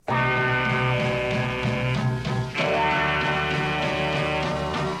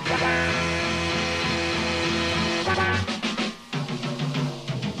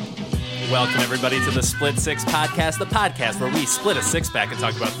Welcome, everybody, to the Split Six Podcast, the podcast where we split a six-pack and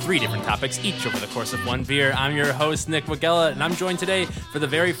talk about 3 different topics, each over the course of one beer. I'm your host, Nick Wagella, and I'm joined today for the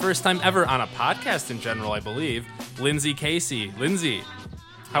very first time ever on a podcast in general, I believe, Lindsay Casey. Lindsay,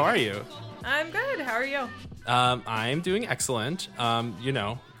 how are you? I'm good. How are you? I'm doing excellent. As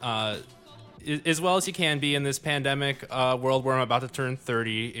well as you can be in this pandemic world where I'm about to turn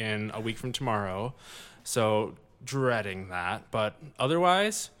 30 in a week from tomorrow. So, dreading that. But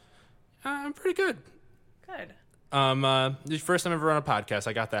otherwise, I'm pretty good. Good. The first time ever on a podcast.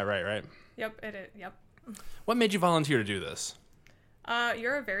 I got that right? Yep, it is. Yep. What made you volunteer to do this?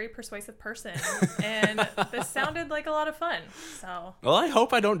 You're a very persuasive person, and this sounded like a lot of fun. So. Well, I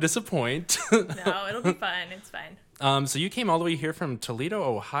hope I don't disappoint. No, it'll be fun. It's fine. So you came all the way here from Toledo,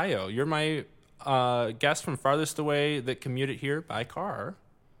 Ohio. You're my guest from farthest away that commuted here by car.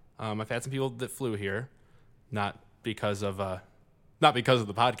 I've had some people that flew here, not because of the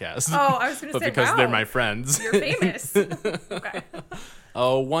podcast. Oh, I was going to say, but because wow, they're my friends. You're famous. Okay.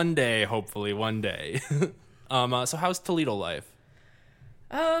 Oh, one day, hopefully, one day. So how's Toledo life?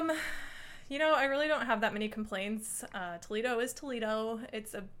 I really don't have that many complaints. Toledo is Toledo.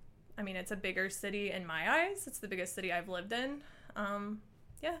 It's a bigger city in my eyes. It's the biggest city I've lived in.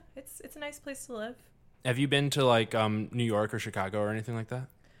 Yeah, it's a nice place to live. Have you been to New York or Chicago or anything like that?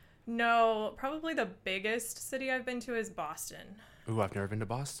 No, probably the biggest city I've been to is Boston. Ooh, I've never been to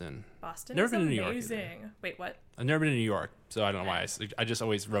Boston. Boston never is been amazing. To New York either. Wait, what? I've never been to New York, so I don't know why. I just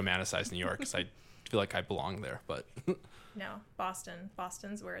always romanticize New York because I feel like I belong there. But no, Boston.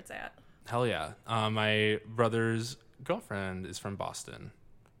 Boston's where it's at. Hell yeah. My brother's girlfriend is from Boston,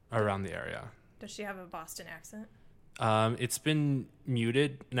 around the area. Does she have a Boston accent? It's been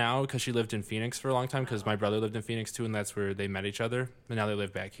muted now because she lived in Phoenix for a long time because my brother lived in Phoenix too, and that's where they met each other. And now they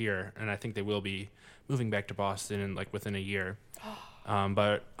live back here, and I think they will be moving back to Boston in within a year.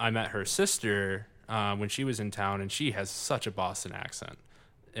 But I met her sister when she was in town, and she has such a Boston accent,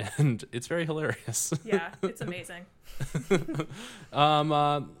 and it's very hilarious. Yeah, it's amazing.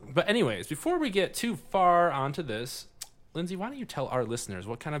 But anyways, before we get too far onto this, Lindsay, why don't you tell our listeners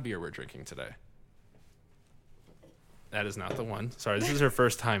what kind of beer we're drinking today? That is not the one. Sorry, this is her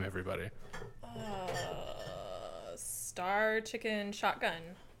first time, everybody. Star Chicken Shotgun.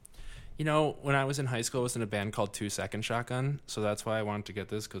 You know, when I was in high school, I was in a band called 2 Second Shotgun, so that's why I wanted to get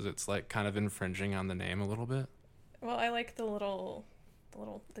this, because it's kind of infringing on the name a little bit. Well, I like the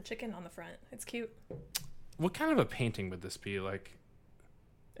chicken on the front. It's cute. What kind of a painting would this be?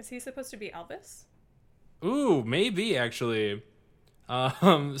 Is he supposed to be Elvis? Ooh, maybe, actually.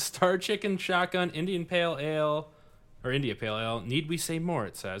 Star Chicken Shotgun Indian Pale Ale, or India Pale Ale. Need we say more,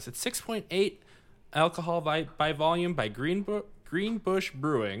 it says. It's 6.8 alcohol by volume by Green Bush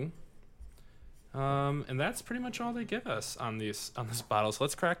Brewing. And that's pretty much all they give us on this bottle. So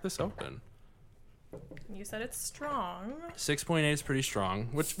let's crack this open. You said it's strong. 6.8 is pretty strong.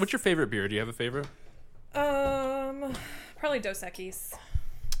 What's your favorite beer? Do you have a favorite? Probably Dos Equis.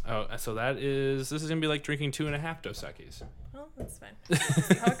 Oh, so this is gonna be like drinking 2.5 Dos Equis. Well, that's fine. Let's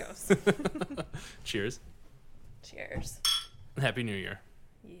see how it goes. Cheers. Cheers. Happy New Year.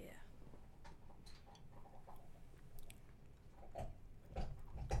 Yeah.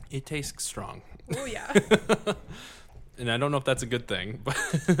 It tastes strong. Oh yeah. And I don't know if that's a good thing, but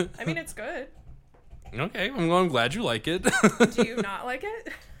I mean, it's good. Okay, I'm glad you like it. Do you not like it?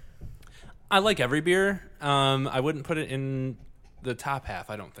 I like every beer. I wouldn't put it in the top half,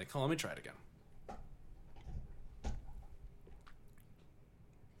 I don't think. Let me try it again.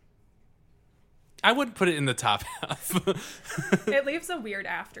 I wouldn't put it in the top half. It leaves a weird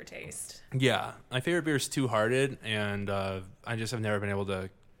aftertaste. Yeah, my favorite beer is Two Hearted, and I just have never been able to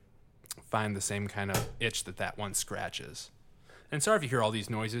find the same kind of itch that one scratches. And sorry if you hear all these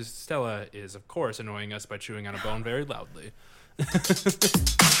noises. Stella is, of course, annoying us by chewing on a bone very loudly.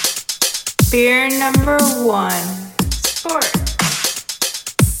 Beer number 1. Sport.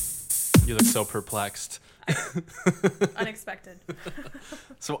 You look so perplexed. Unexpected.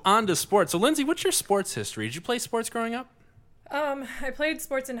 So on to sports. So Lindsay, what's your sports history? Did you play sports growing up? I played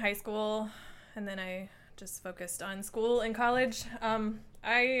sports in high school, and then I just focused on school and college.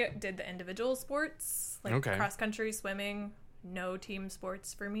 I did the individual sports, cross country, swimming. No team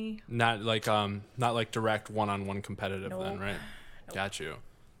sports for me. Not like direct one-on-one competitive. Nope. Then, right? Nope. Got you.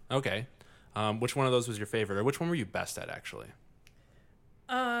 Okay. Which one of those was your favorite, or which one were you best at, actually?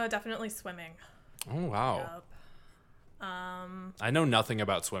 Definitely swimming. Oh wow. Yep. I know nothing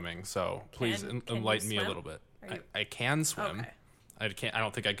about swimming, so please enlighten me a swim? little bit. I can swim. Okay. I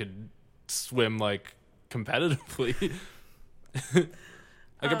don't think I could swim competitively.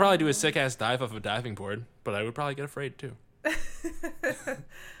 I could probably do a sick ass dive off a diving board, but I would probably get afraid too.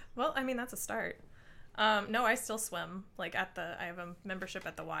 Well, I mean, that's a start. No, I still swim. Like I have a membership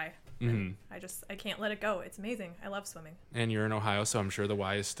at the Y. Mhm. I can't let it go. It's amazing. I love swimming. And you're in Ohio, so I'm sure the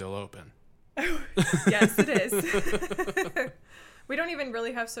Y is still open. Yes, it is. We don't even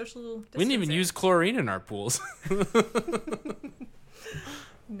really have social distancing. We didn't even use chlorine in our pools.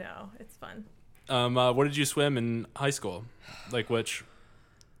 No, it's fun. What did you swim in high school? Like which?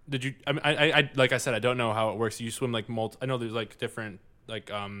 Did you? I mean, I like I said, I don't know how it works. You swim like I know there's like different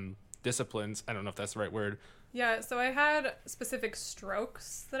like disciplines. I don't know if that's the right word. Yeah, so I had specific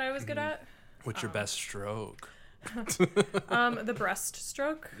strokes that I was good at. What's your best stroke? The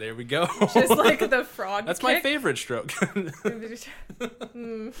breaststroke, There we go. just like the frog. That's my kick. favorite stroke.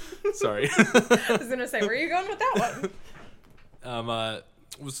 Sorry. I was gonna say, where are you going with that one?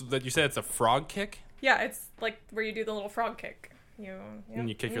 Was that you said it's a frog kick? Yeah, it's like where you do the little frog kick. And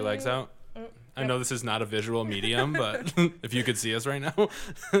you kick your legs out? I Yep. know this is not a visual medium, but if you could see us right now.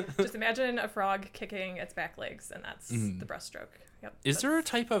 Just imagine a frog kicking its back legs, and that's the breaststroke. Yep. Is there a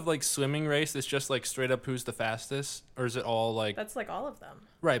type of like swimming race that's just like straight up who's the fastest? Or is it all like That's like all of them.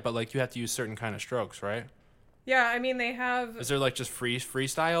 right, but like you have to use certain kind of strokes, right? Yeah, I mean they have. Is there like just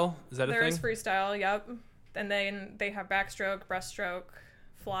freestyle? Is that a There thing? is freestyle. Yep. And then they have backstroke, breaststroke,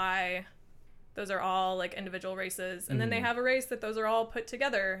 fly. Those are all like individual races, and then they have a race that those are all put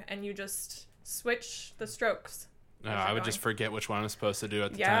together, and you just switch the strokes. No, as I you're would going. just forget which one I'm supposed to do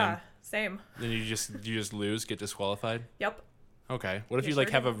at the Yeah, time. same. Then you just lose, get disqualified. Yep. Okay. What if You you like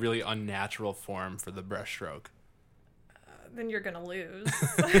sure have do. a really unnatural form for the breaststroke? Then you're gonna lose,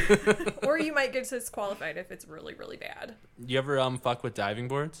 or you might get disqualified if it's really, really bad. You ever fuck with diving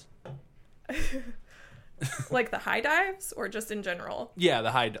boards? Like the high dives, or just in general. Yeah,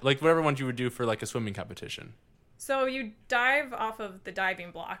 the high like whatever ones you would do for like a swimming competition. So you dive off of the diving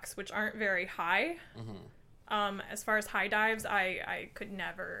blocks, which aren't very high. As far as high dives, I could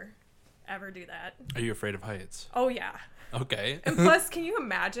never, ever do that. Are you afraid of heights? Oh yeah. Okay. And plus, can you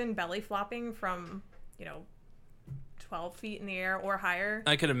imagine belly flopping from, 12 feet in the air or higher?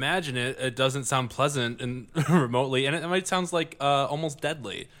 I can imagine it. It doesn't sound pleasant and remotely, and it might sounds like almost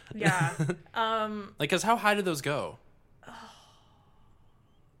deadly. Yeah. Like, cause how high do those go?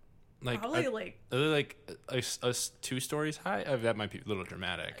 Like, Probably are like, they like a 2 stories high? That might be a little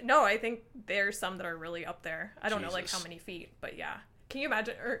dramatic. no, I think there's some that are really up there. I don't know like Jesus. how many feet, but yeah. Can you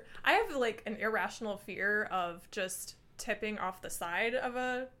imagine? Or I have like an irrational fear of just tipping off the side of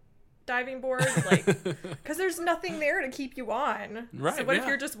a diving board, like, because there's nothing there to keep you on. Right, So what if yeah.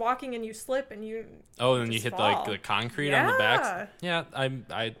 you're just walking and you slip and you? Oh, and then you just hit fall. like the concrete on the Yeah. back. Yeah,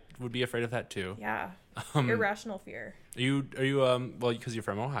 I would be afraid of that too. Yeah. Um, Irrational fear. Are you well because you're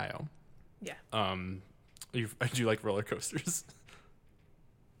from Ohio? Yeah. Do you like roller coasters?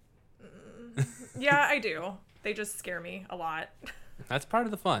 Yeah, I do. They just scare me a lot. That's part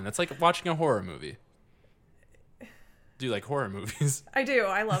of the fun. That's like watching a horror movie. Do you like horror movies? I do.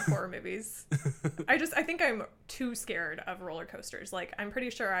 I love horror movies. I think I'm too scared of roller coasters. Like, I'm pretty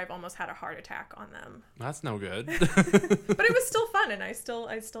sure I've almost had a heart attack on them. That's no good. But it was still fun, and I still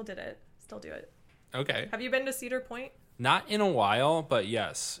did it. Still do it. Okay. Have you been to Cedar Point? Not in a while, but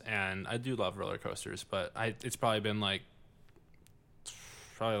yes, and I do love roller coasters. But it's probably been like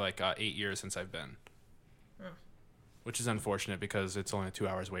 8 years since I've been, which is unfortunate because it's only 2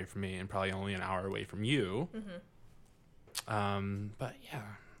 hours away from me and probably only an hour away from you. But yeah,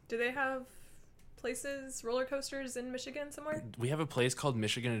 Do they have roller coasters in Michigan somewhere? we have a place called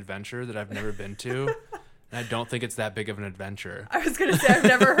Michigan Adventure that I've never been to, and I don't think it's that big of an adventure. I was gonna say I've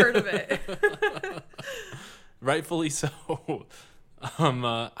never heard of it. Rightfully so.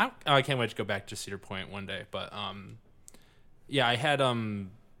 I can't wait to go back to Cedar Point one day. But yeah, I had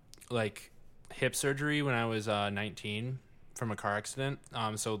like hip surgery when I was 19 from a car accident.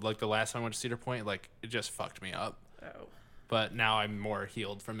 So like the last time I went to Cedar Point, like it just fucked me up. Oh, But now I'm more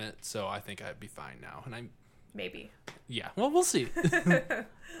healed from it, so I think I'd be fine now. And maybe. yeah, well, we'll see. I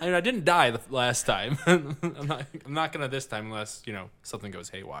mean, I didn't die the last time. I'm not gonna this time unless something goes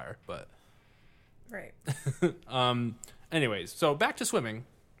haywire. But Right. anyways, so back to swimming.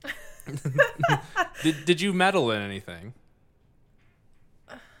 Did you medal in anything?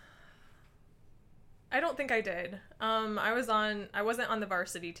 I don't think I did. I wasn't on the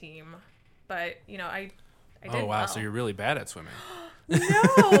varsity team, but I did. Oh wow, well. so you're really bad at swimming.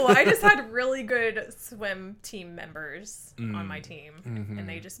 No, I just had really good swim team members on my team, and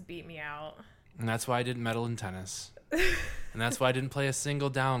they just beat me out. And that's why I didn't medal in tennis. And that's why I didn't play a single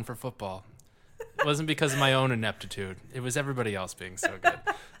down for football. It wasn't because of my own ineptitude. It was everybody else being so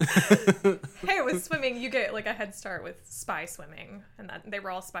good. Hey, with swimming, you get like a head start with spy swimming, and that they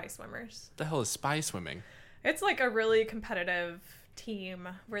were all spy swimmers. What the hell is spy swimming? It's like a really competitive team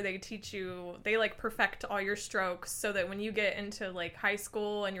where they teach you, they like perfect all your strokes so that when you get into like high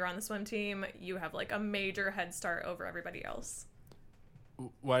school and you're on the swim team, you have like a major head start over everybody else.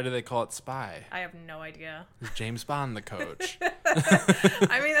 Why do they call it Spy? I have no idea. Is James Bond the coach?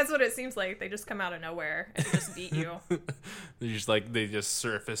 I mean, that's what it seems like. They just come out of nowhere and just beat you. They just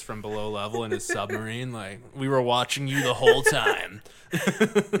surface from below level in his submarine. Like, we were watching you the whole time.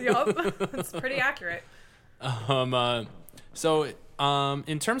 Yup. It's pretty accurate. So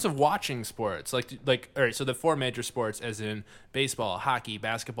in terms of watching sports, like all right, so the 4 major sports, as in baseball, hockey,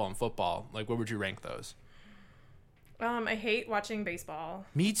 basketball, and football, like, what would you rank those? I hate watching baseball.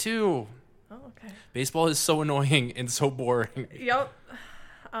 Me too. Oh, okay. Baseball is so annoying and so boring. Yep.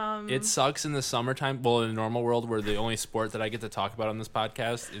 It sucks in the summertime. Well, in the normal world, where the only sport that I get to talk about on this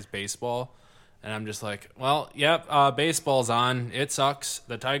podcast is baseball. And I'm just like, well, yep, baseball's on. It sucks.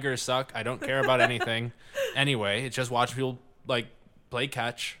 The Tigers suck. I don't care about anything. Anyway, it's just watching people, like, play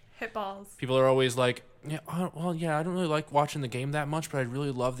catch. Hit balls. People are always like, yeah, well, yeah, I don't really like watching the game that much, but I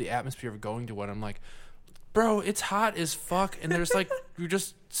really love the atmosphere of going to one. I'm like, bro, it's hot as fuck, and there's like, you're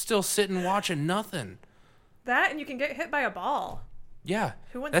just still sitting watching nothing. That, and you can get hit by a ball. Yeah,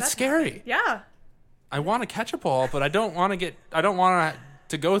 Who wants that's that scary. Yeah. I want to catch a ball, but I don't want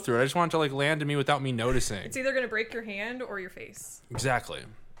to go through it. I just want it to like land to me without me noticing. It's either going to break your hand or your face. Exactly.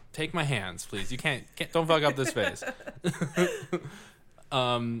 Take my hands, please. You can't don't fuck up this face.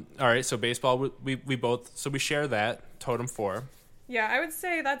 All right, so baseball, we both, so we share that, totem 4. Yeah, I would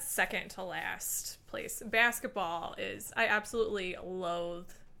say that's second to last place. Basketball is, I absolutely loathe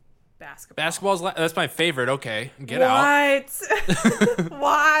basketball. Basketball's that's my favorite. Okay, get out. What?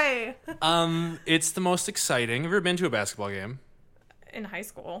 Why? It's the most exciting. Have you ever been to a basketball game? In high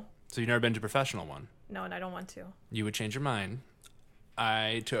school. So you've never been to a professional one? No, and I don't want to. You would change your mind.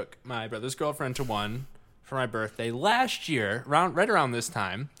 I took my brother's girlfriend to one for my birthday last year, right around this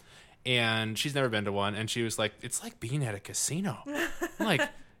time, and she's never been to one, and she was like, "It's like being at a casino." I'm like,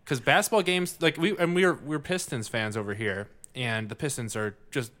 because basketball games, like we're Pistons fans over here, and the Pistons are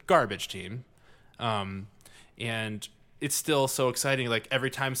just garbage team, and it's still so exciting. Like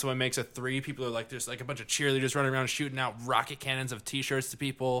every time someone makes a 3, people are like, there's like a bunch of cheerleaders running around shooting out rocket cannons of T-shirts to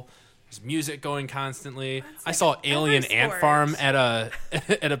people. There's music going constantly. I saw Alien Ant Farm at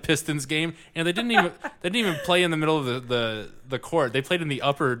a Pistons game, and they didn't even play in the middle of the court. They played in the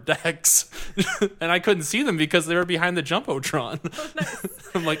upper decks, and I couldn't see them because they were behind the jumbotron. Oh, nice.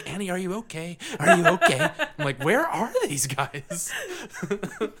 I'm like, Annie, are you okay? Are you okay? I'm like, where are these guys?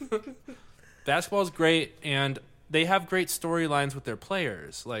 Basketball is great, and they have great storylines with their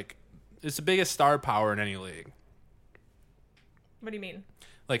players. Like, it's the biggest star power in any league. What do you mean?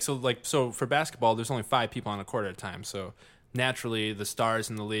 So for basketball, there's only 5 people on a court at a time. So naturally, the stars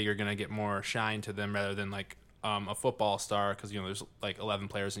in the league are going to get more shine to them rather than like a football star, because there's like 11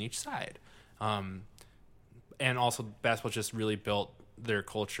 players on each side. And also, basketball just really built their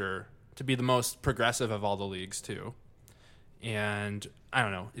culture to be the most progressive of all the leagues too. And I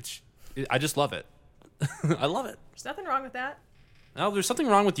don't know, I just love it. I love it. There's nothing wrong with that. No, there's something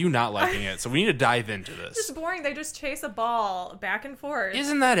wrong with you not liking it, so we need to dive into this. It's just boring. They just chase a ball back and forth.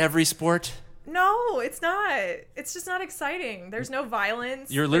 Isn't that every sport? No, it's not. It's just not exciting. There's no violence.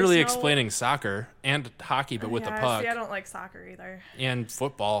 You're literally explaining soccer and hockey, but with the puck. See, I don't like soccer either. And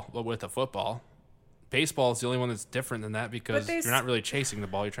football, but with a football. Baseball is the only one that's different than that because you're not really chasing the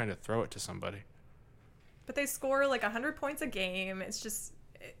ball. You're trying to throw it to somebody. But they score like 100 points a game. It's just...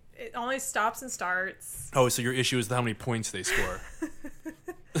 It always stops and starts. Oh, so your issue is how many points they score.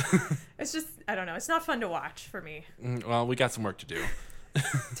 It's just, I don't know. It's not fun to watch for me. Well, we got some work to do.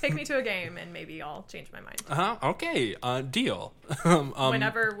 Take me to a game and maybe I'll change my mind. Okay. Deal.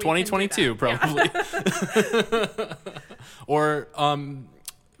 Whenever we 2022, probably. Yeah. Or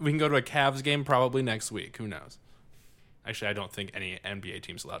we can go to a Cavs game probably next week. Who knows? Actually, I don't think any NBA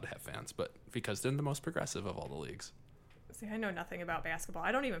team's allowed to have fans, but because they're the most progressive of all the leagues. See, I know nothing about basketball.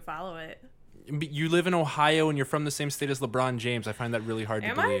 I don't even follow it. You live in Ohio and you're from the same state as LeBron James. I find that really hard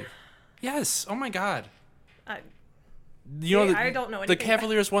to believe. Yes. Oh my God. I don't know anything. The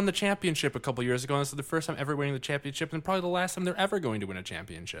Cavaliers won the championship a couple years ago, and this is the first time ever winning the championship, and probably the last time they're ever going to win a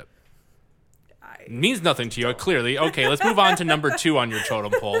championship. Means nothing to you, clearly. Okay, let's move on to number 2 on your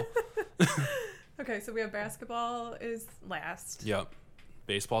totem pole. Okay, so we have basketball is last. Yep.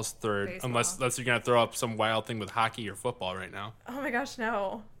 Baseball's third, unless you're going to throw up some wild thing with hockey or football right now. Oh my gosh,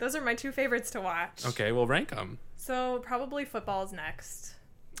 no. Those are my 2 favorites to watch. Okay, well, rank them. So probably football's next.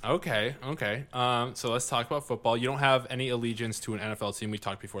 Okay. So let's talk about football. You don't have any allegiance to an NFL team. We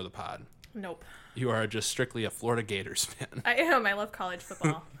talked before the pod. Nope. You are just strictly a Florida Gators fan. I am. I love college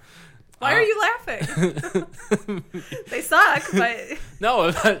football. Why are you laughing? They suck, but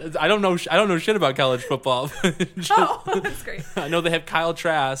No, I don't know. I don't know shit about college football. oh, that's great. I know they have Kyle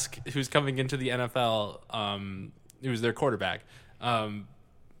Trask, who's coming into the NFL. Who's their quarterback.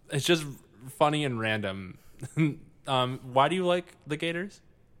 It's just funny and random. Why do you like the Gators?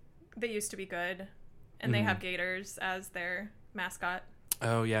 They used to be good, and they have gators as their mascot.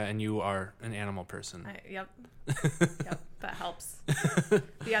 Oh yeah, and you are an animal person. Yep, that helps.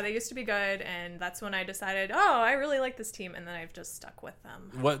 Yeah, they used to be good, and that's when I decided, oh, I really like this team, and then I've just stuck with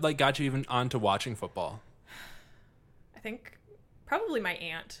them. What got you even onto watching football? I think probably my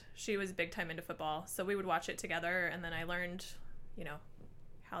aunt. She was big time into football, so we would watch it together, and then I learned,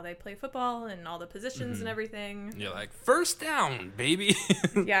 how they play football and all the positions and everything. You're like, first down, baby.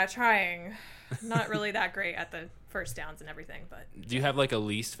 Yeah, trying. Not really that great at the first downs and everything, but Do you have like a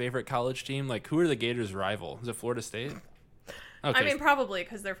least favorite college team? Like, who are the Gators' rival? Is it Florida State? Okay. I mean, probably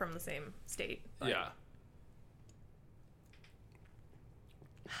because they're from the same state. But. Yeah.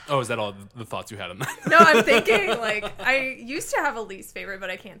 Oh, is that all the thoughts you had on that? No, I'm thinking, I used to have a least favorite, but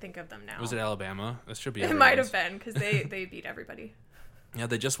I can't think of them now. Was it Alabama? That should be It might have been, because they beat everybody. Yeah,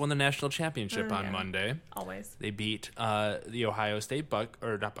 they just won the national championship on yeah. Monday. Always. They beat the Ohio State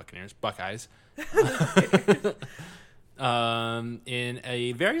Buckeyes. In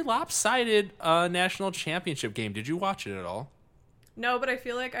a very lopsided national championship game. Did you watch it at all? No, but I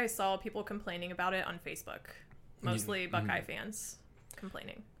feel like I saw people complaining about it on Facebook. Mostly Buckeye fans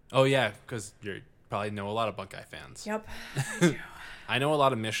complaining. Oh, yeah, because you probably know a lot of Buckeye fans. Yep, I do. I know a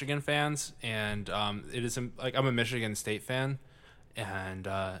lot of Michigan fans, and it is like I'm a Michigan State fan, and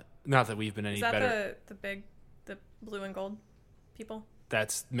not that we've been any Is that better. the blue and gold people?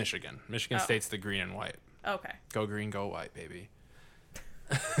 That's Michigan. Michigan Oh. State's the green and white. Okay. Go green, go white, baby.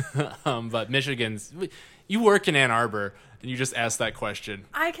 But Michigan's. You work in Ann Arbor, and you just asked that question.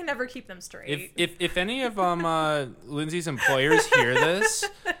 I can never keep them straight. If any of Lindsay's employers hear this,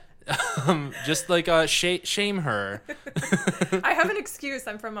 just like shame her. I have an excuse.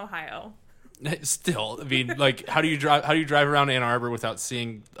 I'm from Ohio. Still, I mean, like, how do you drive around Ann Arbor without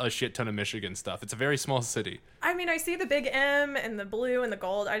seeing a shit ton of Michigan stuff? It's a very small city. I mean, I see the big M and the blue and the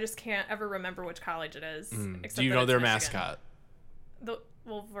gold. I just can't ever remember which college it is. Do you know their mascot? The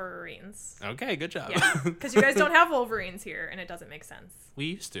Wolverines. Okay, good job. Yeah, because you guys don't have Wolverines here, and it doesn't make sense. We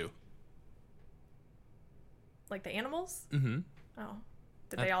used to. Like the animals? Mm-hmm. Oh.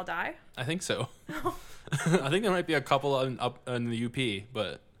 Did they all die? I think so. I think there might be a couple up in the UP,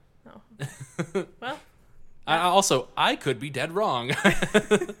 but... Oh. Well... I could be dead wrong.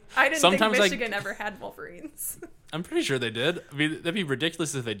 I didn't Sometimes think Michigan ever had Wolverines. I'm pretty sure they did. I mean, that'd be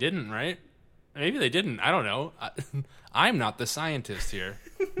ridiculous if they didn't, right? Maybe they didn't. I don't know. I'm not the scientist here.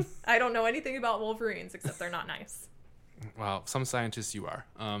 I don't know anything about Wolverines except they're not nice. Well, some scientists you are.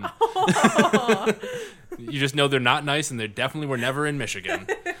 Oh. You just know they're not nice, and they definitely were never in Michigan.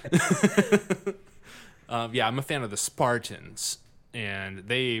 Yeah, I'm a fan of the Spartans, and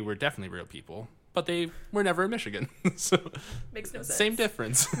they were definitely real people, but they were never in Michigan. So Makes no sense. same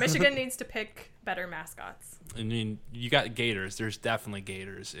difference. Michigan needs to pick better mascots. I mean, you got Gators. There's definitely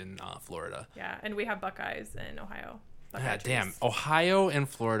Gators in Florida. Yeah, and we have Buckeyes in Ohio. Buckeye Yeah, damn. trees. Ohio and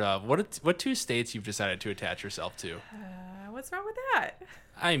Florida. What two states you've decided to attach yourself to? What's wrong with that?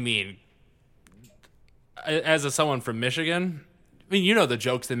 I mean, as someone from Michigan, I mean, you know the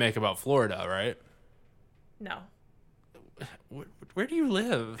jokes they make about Florida, right? No. Where do you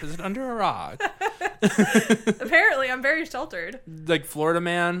live? Is it under a rock? Apparently, I'm very sheltered. Like Florida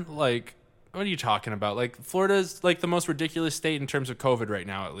man, like what are you talking about? Like Florida's like the most ridiculous state in terms of COVID right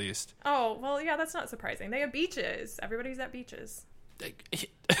now, at least. Oh, well, yeah, that's not surprising. They have beaches. Everybody's at beaches. Like,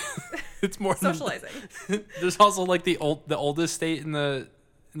 it's more Socializing. There's also like the oldest state in the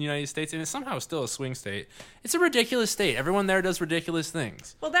United States, and it's somehow still a swing state. It's a ridiculous state. Everyone there does ridiculous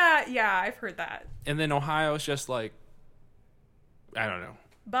things. Well, yeah, I've heard that. And then Ohio is just like, I don't know.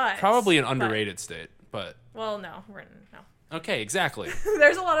 But Probably an underrated state, but Well, no, no. okay, exactly.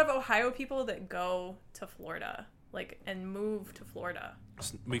 There's a lot of Ohio people that go to Florida, and move to Florida.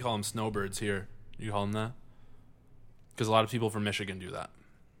 We call them snowbirds here. You call them that? Because a lot of people from Michigan do that.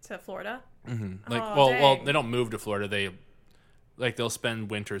 To Florida? Mm-hmm. Like, Oh, well, dang. they don't move to Florida. They'll spend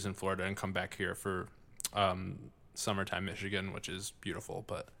winters in Florida and come back here for summertime Michigan, which is beautiful.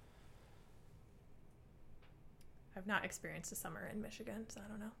 But I've not experienced a summer in Michigan, so I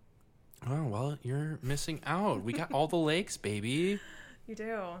don't know. oh well, you're missing out. We got all the lakes, baby. You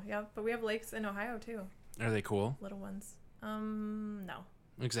do, yep. But we have lakes in Ohio too, Are they cool? little ones. No,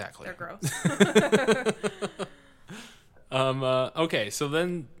 Exactly. they're gross. Okay, so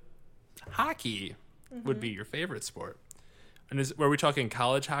then hockey would be your favorite sport. And were we talking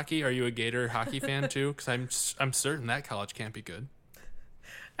college hockey? Are you a Gator hockey fan too? Because I'm certain that college can't be good.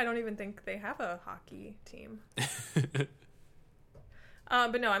 I don't even think they have a hockey team.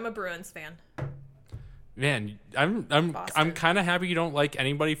 But no, I'm a Bruins fan. Man, I'm Boston. kind of happy you don't like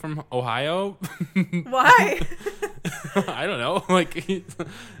anybody from Ohio. Why? I don't know, like,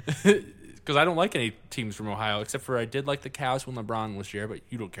 because I don't like any teams from Ohio except for I did like the Cavs when LeBron was here, but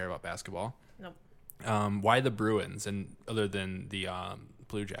you don't care about basketball. Nope. Why the Bruins and other than the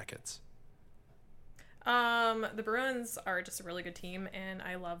Blue Jackets? The Bruins are just a really good team, and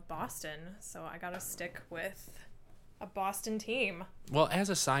I love Boston, so I gotta stick with a Boston team. Well, as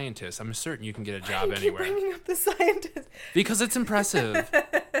a scientist, I'm certain you can get a Why job do you keep anywhere. bringing up the scientists? Because it's impressive.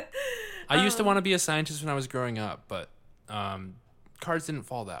 I used to want to be a scientist when I was growing up, but cards didn't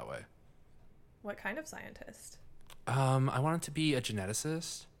fall that way. What kind of scientist? I wanted to be a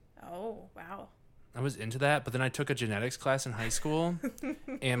geneticist. Oh, wow. I was into that, but then I took a genetics class in high school,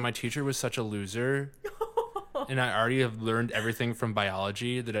 and my teacher was such a loser. And I already have learned everything from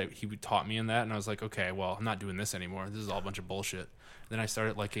biology that he taught me in that, and I was like, okay, well, I'm not doing this anymore. This is all a bunch of bullshit. Then I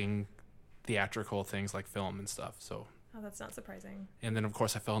started liking theatrical things like film and stuff. So, Oh, that's not surprising. and then of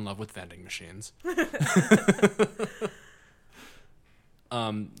course I fell in love with vending machines.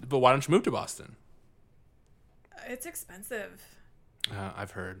 But why don't you move to Boston? It's expensive.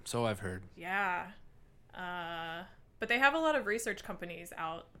 I've heard. So I've heard. Yeah. But they have a lot of research companies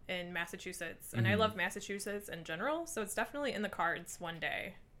out in Massachusetts, and I love Massachusetts in general, so it's definitely in the cards one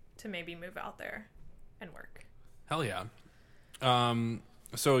day to maybe move out there and work. Hell yeah.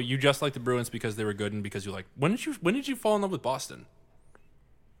 So you just like the Bruins because they were good and because you like. When did you fall in love with Boston?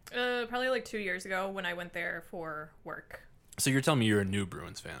 Probably like 2 years ago when I went there for work. So you're telling me you're a new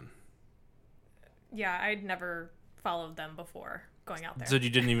Bruins fan. Yeah, I'd never followed them before going out there. So you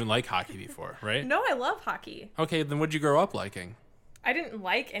didn't even like hockey before, right? No, I love hockey. Okay, then what'd you grow up liking? I didn't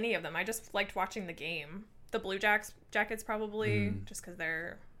like any of them. I just liked watching the game. The Blue Jackets probably, just because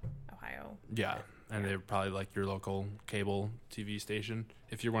they're Ohio. Yeah, and they're probably like your local cable TV station.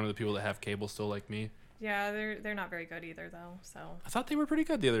 If you're one of the people that have cable still like me. Yeah, they're not very good either though. So I thought they were pretty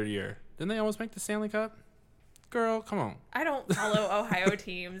good the other year. Didn't they almost make the Stanley Cup? Girl, come on. I don't follow Ohio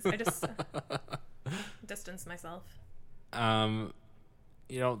teams. I just distance myself.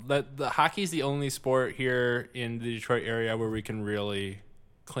 You know, the hockey's the only sport here in the Detroit area where we can really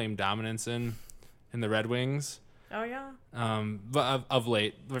claim dominance in the Red Wings. Oh yeah. But of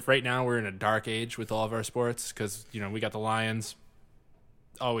late, right now we're in a dark age with all of our sports because, you know, we got the Lions.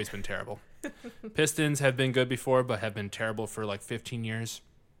 Always been terrible. Pistons have been good before, but have been terrible for like 15 years.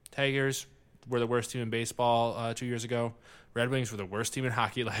 Tigers were the worst team in baseball 2 years ago. Red Wings were the worst team in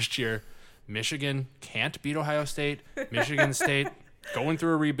hockey last year. Michigan can't beat Ohio State. Michigan State going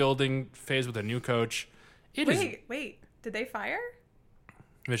through a rebuilding phase with a new coach. Wait. Did they fire?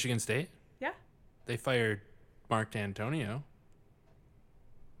 Michigan State? Yeah. They fired Mark D'Antonio.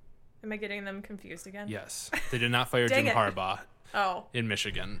 Am I getting them confused again? Yes. They did not fire Dang Jim it. Harbaugh Oh. in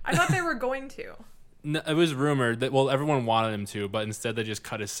Michigan. I thought they were going to. No, it was rumored that, well, everyone wanted him to, but instead they just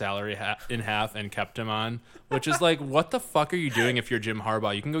cut his salary in half and kept him on, which is like, what the fuck are you doing if you're Jim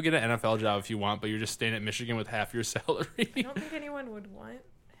Harbaugh? You can go get an NFL job if you want, but you're just staying at Michigan with half your salary. I don't think anyone would want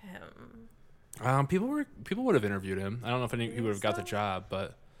him. People would have interviewed him. I don't know if he would have got the job,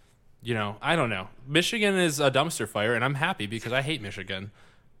 but, you know, I don't know. Michigan is a dumpster fire, and I'm happy because I hate Michigan.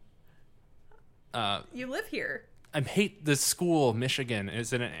 You live here. I hate the school, Michigan,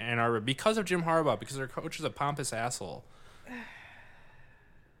 is in Ann Arbor because of Jim Harbaugh, because their coach is a pompous asshole.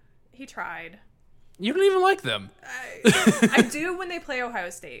 He tried. You don't even like them. I do when they play Ohio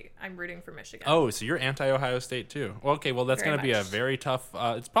State. I'm rooting for Michigan. Oh, so you're anti-Ohio State too. Well, okay, well, that's Very going to be a much. very tough...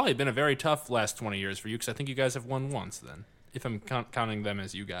 it's probably been a very tough last 20 years for you, because I think you guys have won once then, if I'm counting them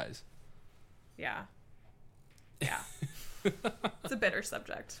as you guys. Yeah. Yeah. It's a bitter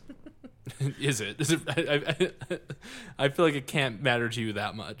subject. Is it? I feel like it can't matter to you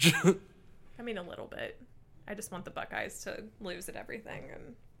that much. I mean, a little bit. I just want the Buckeyes to lose at everything,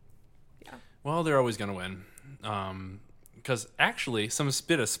 and yeah. Well, they're always going to win. Because actually, some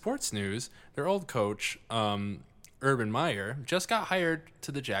bit of sports news, their old coach, Urban Meyer, just got hired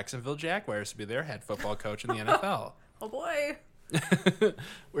to the Jacksonville Jaguars to be their head football coach in the NFL. Oh boy.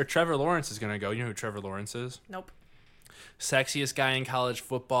 Where Trevor Lawrence is going to go. You know who Trevor Lawrence is? Nope. Sexiest guy in college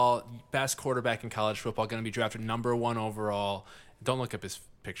football, best quarterback in college football, going to be drafted number 1 overall. Don't look up his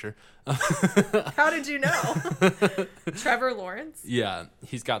picture. How did you know? Trevor Lawrence? Yeah,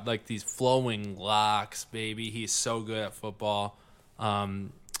 he's got like these flowing locks, baby. He's so good at football.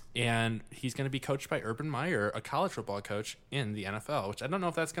 and he's going to be coached by Urban Meyer, a college football coach in the NFL, which I don't know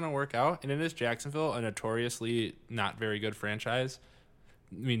if that's going to work out. And it is Jacksonville, a notoriously not very good franchise.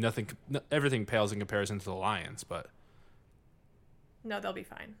 I mean, everything pales in comparison to the Lions, but No, they'll be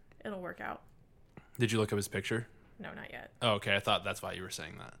fine. It'll work out. did you look up his picture? No, not yet. Oh, okay. I thought that's why you were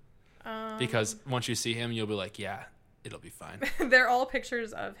saying that. Because once you see him, you'll be like, yeah, it'll be fine. They're all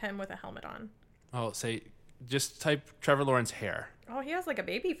pictures of him with a helmet on. Oh, just type Trevor Lawrence hair. Oh, he has like a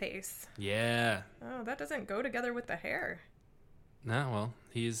baby face. Yeah. Oh, that doesn't go together with the hair. No, well,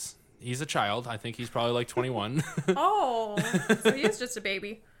 he's a child. I think he's probably like 21. Oh, so he is just a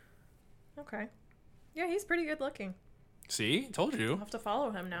baby. Okay. Yeah, he's pretty good looking. See? Told you. I'll have to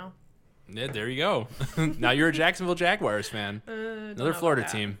follow him now. Yeah, there you go. Now you're a Jacksonville Jaguars fan. Don't Another know Florida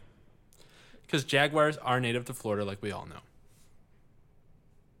about that. team. Because Jaguars are native to Florida, like we all know.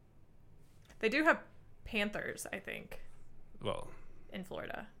 They do have Panthers, I think, Well, in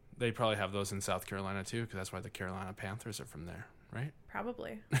Florida. they probably have those in South Carolina too, because that's why the Carolina Panthers are from there, right?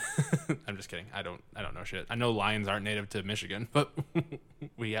 Probably. I'm just kidding. I don't know shit. I know Lions aren't native to Michigan, but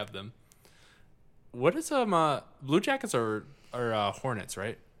we have them. What is Blue Jackets are Hornets,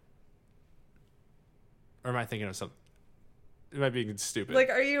 right? Or am I thinking of something? It might be stupid. Like,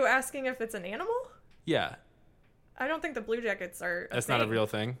 are you asking if it's an animal? Yeah, I don't think the Blue Jackets are. that's not a real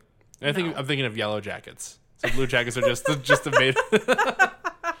thing. I'm No. thinking of Yellow Jackets. So Blue Jackets are just a made.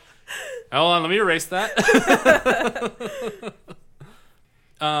 Hold on, let me erase that.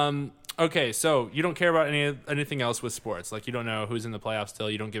 Okay, so you don't care about anything else with sports. Like, you don't know who's in the playoffs still.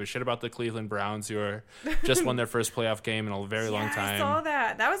 You don't give a shit about the Cleveland Browns, who are just won their first playoff game in a very long time. I saw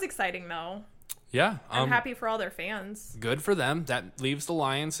that. That was exciting, though. Yeah, I'm happy for all their fans. good for them. That leaves the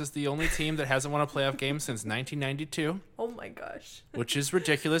Lions as the only team that hasn't won a playoff game since 1992, Oh my gosh. which is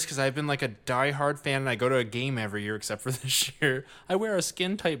ridiculous because I've been like a diehard fan and I go to a game every year except for this year. I wear a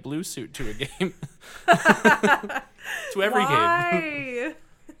skin tight blue suit to a game. To every game. Why?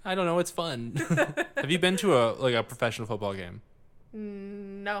 I don't know. It's fun. Have you been to a professional football game?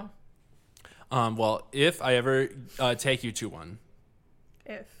 No. Well, if I ever take you to one,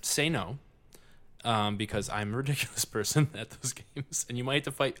 If. say no. Because I'm a ridiculous person at those games, and you might have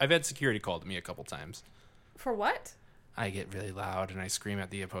to fight. I've had security called to me a couple times. For what? I get really loud and I scream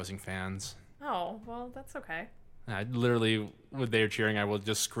at the opposing fans. Oh, well, that's okay. I literally, when they're cheering, I will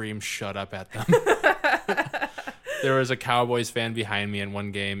just scream "shut up" at them. There was a Cowboys fan behind me in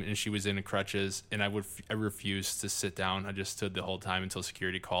one game, and she was in crutches, and I refused to sit down. I just stood the whole time until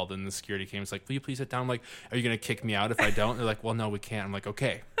security called, and the security came. It's like, "Will you please sit down?" I'm like, "Are you gonna kick me out if I don't?" They're like, "Well, no, we can't." I'm like,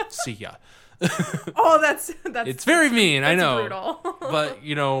 "Okay, see ya." Oh, that's It's very mean, I that's know. brutal. But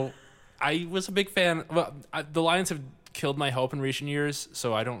I was a big fan. Well, the Lions have killed my hope in recent years,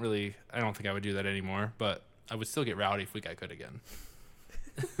 so I don't think I would do that anymore. But I would still get rowdy if we got good again.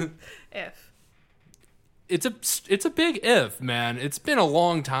 If. It's a big if, man. It's been a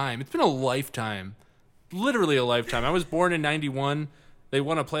long time. It's been a lifetime, literally a lifetime. I was born in '91. They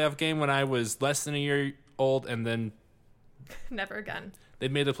won a playoff game when I was less than a year old, and then Never again. they've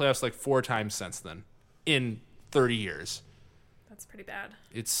made the playoffs like 4 times since then, in 30 years. That's pretty bad.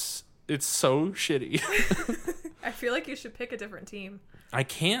 It's so shitty. I feel like you should pick a different team. I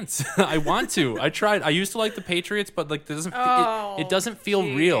can't. I want to. I tried. I used to like the Patriots, but like it doesn't feel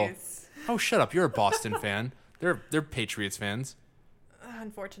real. jeez. Oh, shut up! You're a Boston fan. They're Patriots fans.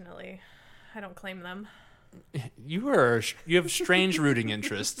 Unfortunately, I don't claim them. You have strange rooting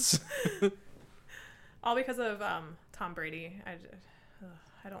interests. All because of Tom Brady.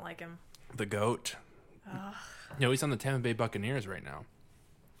 I don't like him. The GOAT. No, he's on the Tampa Bay Buccaneers right now.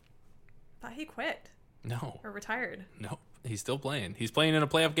 Thought he quit No, or retired. no, he's still playing. He's playing in a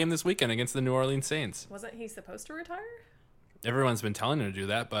playoff game this weekend against the New Orleans Saints. Wasn't he supposed to retire? Everyone's been telling him to do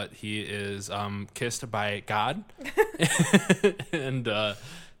that, but he is kissed by God, and I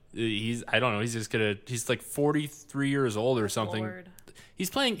don't know. He's like 43 years old or something. Lord. He's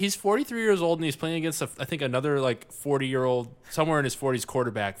 43 years old and he's playing against I think another like 40-year-old, somewhere in his 40s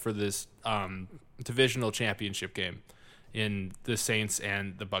quarterback for this divisional championship game in the Saints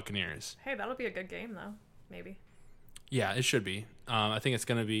and the Buccaneers. Hey, that'll be a good game though. Maybe. Yeah, it should be. I think it's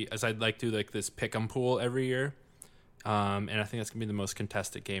gonna be, as I'd like to like this pick'em pool every year. And I think that's gonna be the most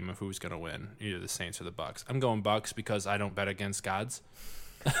contested game of who's gonna win, either the Saints or the Bucks. I'm going Bucks because I don't bet against gods.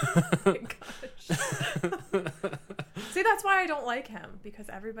 Gosh. See, that's why I don't like him, because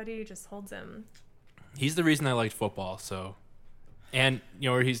everybody just holds him. He's the reason I liked football. So, and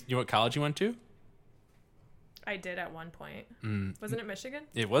what college he went to? I did at one point. Wasn't it Michigan?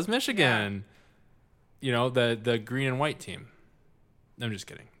 It was Michigan. The green and white team. I'm just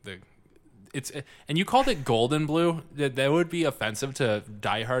kidding. it's and you called it gold and blue. That would be offensive to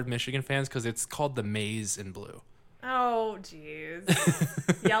diehard Michigan fans because it's called the maize and blue. Oh,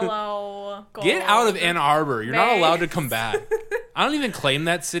 jeez. Yellow, gold. Get out of Ann Arbor. You're not Maize. allowed to come back. I don't even claim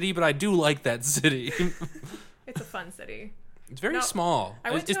that city, but I do like that city. It's a fun city. It's very No, small.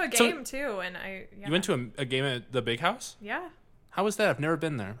 I went to a So game too, and yeah. you went to a game at the Big House? Yeah. How was that? I've never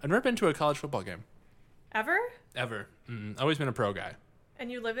been there. I've never been to a college football game. Ever? Ever. I've always been a pro guy.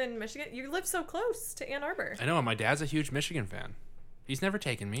 And you live in Michigan? You live so close to Ann Arbor. I know, and my dad's a huge Michigan fan. He's never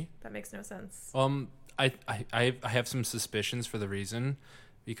taken me. That makes no sense. I have some suspicions for the reason,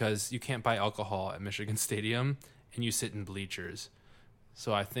 because you can't buy alcohol at Michigan Stadium, and you sit in bleachers.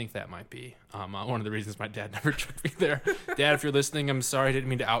 So I think that might be one of the reasons my dad never took me there. Dad, if you're listening, I'm sorry. I didn't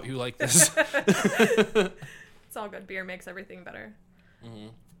mean to out you like this. It's all good. Beer makes everything better.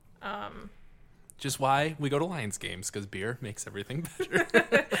 Just why we go to Lions games, because beer makes everything better.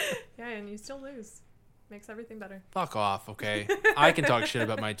 Yeah, and you still lose. Makes everything better. Fuck off, okay? I can talk shit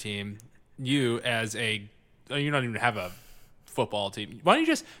about my team. You don't even have a football team. Why don't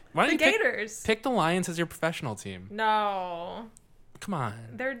The you Gators. pick the Lions as your professional team? No. Come on.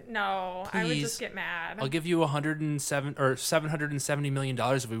 No. I would Please. just get mad. I'll give you $770 million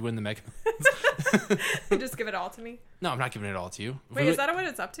if we win the Mega. You just give it all to me. No, I'm not giving it all to you. If Wait, we is win- that what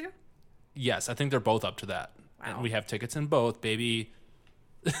it's up to? Yes, I think they're both up to that. Wow. And we have tickets in both, baby.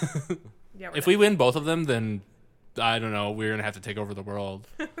 Yeah. If we win both of them, then I don't know. We're gonna have to take over the world.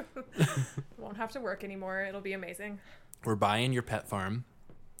 won't have to work anymore, it'll be amazing. We're buying your pet farm.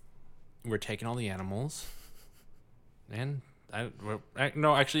 We're taking all the animals, and I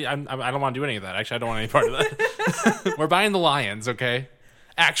don't want to do any of that. Actually, I don't want any part of that. We're buying the lions, okay?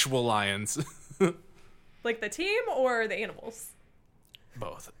 Actual lions. Like the team or the animals?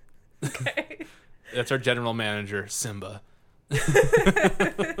 Both. Okay. That's our general manager, Simba.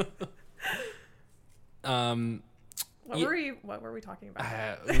 What were we talking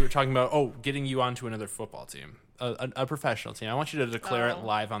about? We were talking about getting you onto another football team, a professional team. I want you to declare it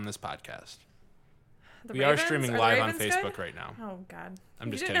live on this podcast. The We Ravens? are streaming the live on Ravens Facebook good? right now. Oh God. I'm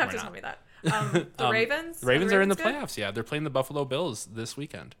you just didn't kidding, have to we're tell me that. The Ravens? The Ravens are in the good? playoffs. Yeah, they're playing the Buffalo Bills this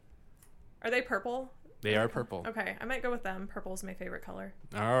weekend. Are they purple? They are purple. Okay, I might go with them. Purple's my favorite color.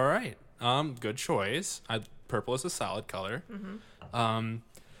 All right. Good choice. Purple is a solid color.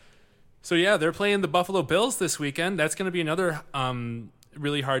 So yeah, they're playing the Buffalo Bills this weekend. That's going to be another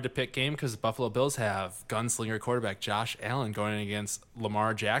really hard to pick game because the Buffalo Bills have gunslinger quarterback Josh Allen going against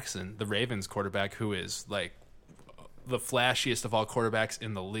Lamar Jackson, the Ravens quarterback, who is like the flashiest of all quarterbacks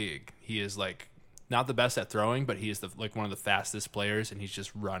in the league. He is like not the best at throwing, but he is one of the fastest players, and he's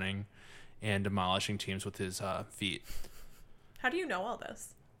just running and demolishing teams with his feet. How do you know all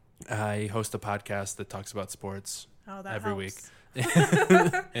this? I host a podcast that talks about sports Oh, that every helps. week.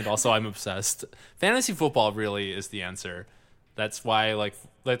 And also I'm obsessed. Fantasy football really is the answer. That's why I like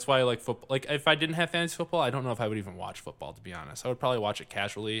football. Like if I didn't have fantasy football, I don't know if I would even watch football, to be honest. I would probably watch it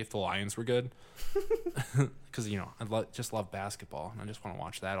casually if the Lions were good. Cuz I just love basketball and I just want to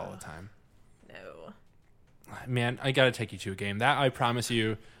watch that all the time. No. Man, I got to take you to a game. That I promise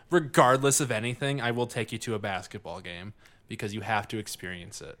you, regardless of anything, I will take you to a basketball game because you have to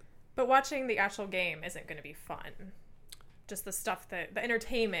experience it. But watching the actual game isn't going to be fun. Just the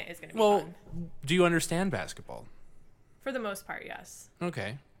entertainment is going to be Well, fun. do you understand basketball? For the most part, yes.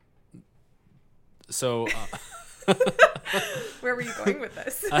 Okay. So Where were you going with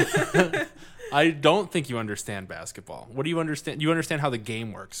this? I don't think you understand basketball. What do you understand? You understand how the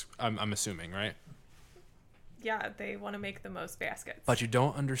game works, I'm assuming, right? Yeah, they want to make the most baskets. But you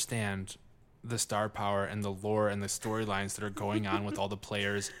don't understand the star power and the lore and the storylines that are going on with all the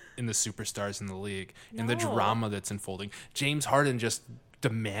players and the superstars in the league and the No. drama that's unfolding. James Harden just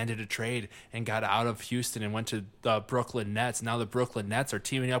demanded a trade and got out of Houston and went to the Brooklyn Nets. Now the Brooklyn Nets are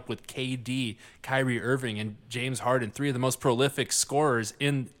teaming up with KD, Kyrie Irving, and James Harden, three of the most prolific scorers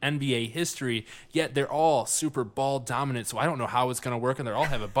in NBA history, yet they're all super ball dominant, so I don't know how it's going to work, and they all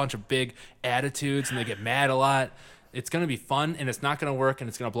have a bunch of big attitudes, and they get mad a lot. It's going to be fun, and it's not going to work, and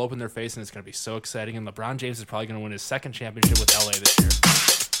it's going to blow up in their face, and it's going to be so exciting, and LeBron James is probably going to win his second championship with LA this year.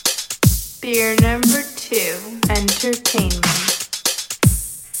 Beer number 2, entertainment.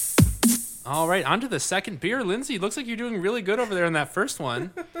 All right, on to the second beer. Lindsay, looks like you're doing really good over there in that first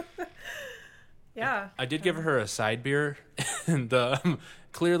one. yeah. I did give her a side beer, and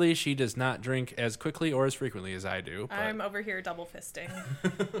clearly she does not drink as quickly or as frequently as I do. But I'm over here double fisting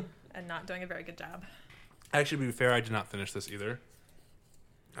and not doing a very good job. actually, to be fair, I did not finish this either.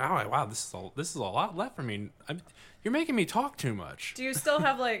 Oh, wow, this is a lot left for me. You're making me talk too much. Do you still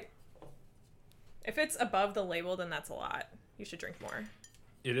have if it's above the label, then that's a lot. You should drink more.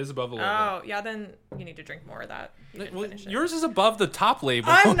 It is above the label. Oh, yeah, then you need to drink more of that. You didn't Well, finish it. yours is above the top label.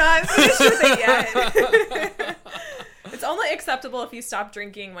 I'm not finished with it yet. It's only acceptable if you stop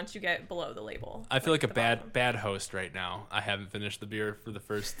drinking once you get below the label. I feel like a the bottom. bad host right now. I haven't finished the beer for the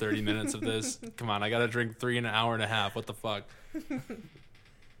first 30 minutes of this. Come on, I gotta drink 3 in an hour and a half. What the fuck?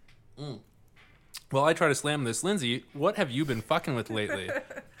 Well, I try to slam this. Lindsay, what have you been fucking with lately?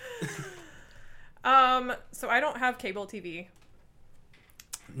 So I don't have cable TV.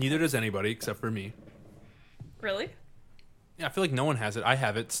 Neither does anybody except for me. Really? Yeah, I feel like no one has it. I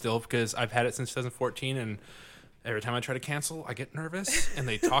have it still because I've had it since 2014, and every time I try to cancel, I get nervous, and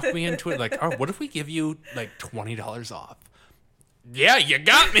they talk me into it. Like, oh, what if we give you like $20 off? Yeah, you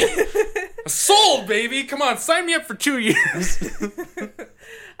got me. Sold, baby. Come on, sign me up for 2 years.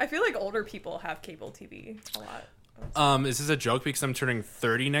 I feel like older people have cable TV a lot. Is this a joke because I'm turning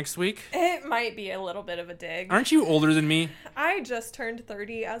 30 next week? It might be a little bit of a dig. Aren't you older than me? I just turned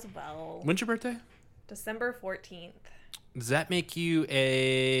 30 as well. When's your birthday? December 14th. Does that make you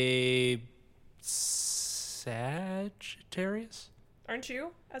a Sagittarius? Aren't you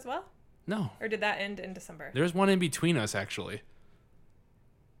as well? No. Or did that end in December? There's one in between us, actually.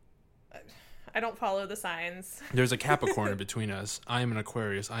 I don't follow the signs. There's a Capricorn in between us. I am an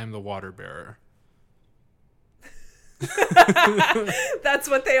Aquarius. I am the water bearer. That's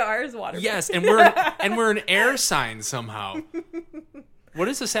what they are, is water. Yes, and we're an air sign somehow. What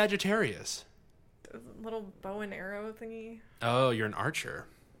is a Sagittarius? Little bow and arrow thingy, Oh, you're an archer.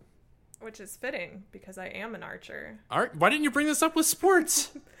 which is fitting because I am an archer. Why didn't you bring this up with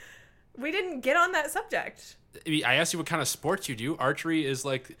sports? We didn't get on that subject. I asked you what kind of sports you do. Archery is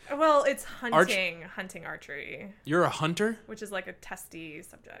like, Well, it's hunting archery, you're a hunter? which is like a testy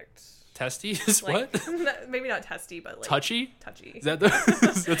subject. Testy is Like, what? maybe not testy, but like Touchy? touchy. Is that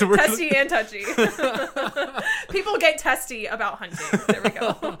the word? Testy and touchy. People get testy about hunting. There we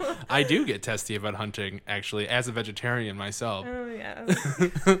go. I do get testy about hunting, actually, as a vegetarian myself. Oh yeah.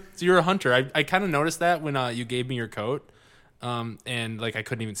 So you're a hunter. I kind of noticed that when you gave me your coat, and like I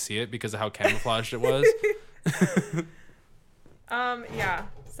couldn't even see it because of how camouflaged it was. Yeah.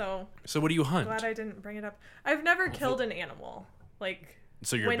 So So what do you hunt? glad I didn't bring it up. I've never killed an animal. Like,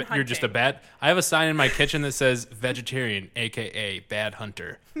 So when you're just a hunting. bad. I have a sign in my kitchen that says vegetarian, aka bad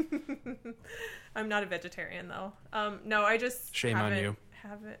hunter. I'm not a vegetarian though. No, I just Shame on you.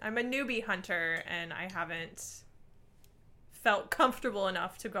 Haven't. I'm a newbie hunter, and I haven't felt comfortable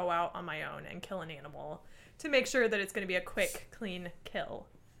enough to go out on my own and kill an animal to make sure that it's going to be a quick, clean kill.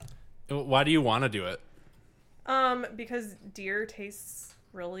 Why do you want to do it? Because deer tastes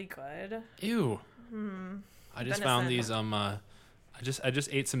really good. Ew. I just found these I just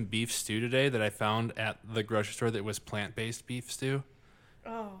ate some beef stew today that I found at the grocery store that was plant-based beef stew.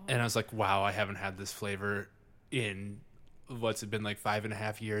 Oh. And I was like, wow, I haven't had this flavor in what's it been, like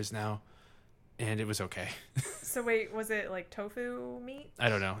 5.5 years now. And it was okay. So wait, was it like tofu meat? I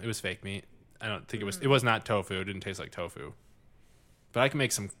don't know. It was fake meat. I don't think it was not tofu. It didn't taste like tofu. But I can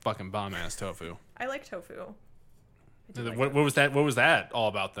make some fucking bomb ass tofu. I like tofu. I do like What tofu. was that? What was that all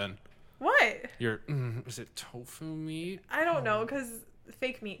about then? What? Was it tofu meat? I don't know, because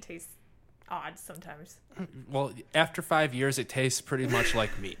fake meat tastes odd sometimes. Well, after 5 years, it tastes pretty much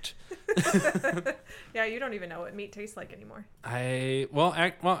like meat. Yeah, you don't even know what meat tastes like anymore. I've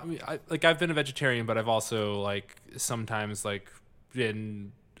been a vegetarian, but I've also like sometimes like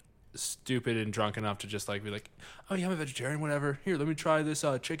been stupid and drunk enough to just like be like, oh yeah, I'm a vegetarian, whatever. Here, let me try this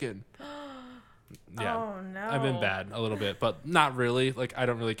chicken. Yeah. Oh no. I've been bad a little bit, but not really. Like I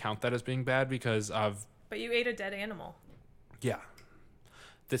don't really count that as being bad because But you ate a dead animal. yeah,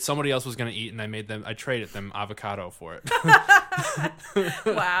 that somebody else was gonna eat, and I traded them avocado for it.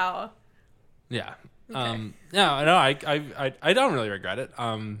 Wow. Yeah. Okay. I don't really regret it.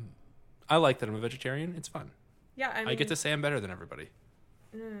 I like that I'm a vegetarian. It's fun. Yeah, I mean, I get to say I'm better than everybody.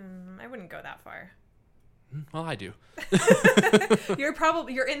 I wouldn't go that far. Well, I do.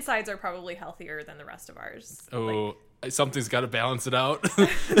 Your insides are probably healthier than the rest of ours. Oh, something's got to balance it out.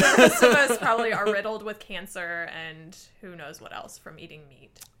 The rest of us probably are riddled with cancer and who knows what else from eating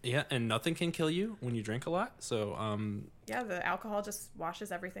meat. Yeah, and nothing can kill you when you drink a lot. So, Yeah, the alcohol just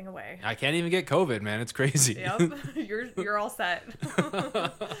washes everything away. I can't even get COVID, man. It's crazy. Yep, you're all set.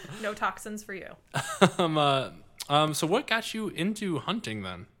 No toxins for you. So what got you into hunting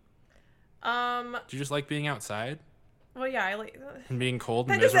then? Do you just like being outside Well, yeah, I like. and being cold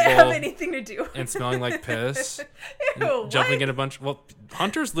and That doesn't miserable have anything to do. and smelling like piss? Ew, Jumping what? in a bunch. Well,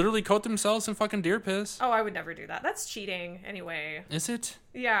 hunters literally coat themselves in fucking deer piss. Oh, I would never do that. That's cheating, anyway. Is it?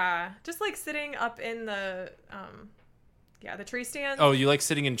 Yeah, just like sitting up in the Yeah, the tree stands. Oh, you like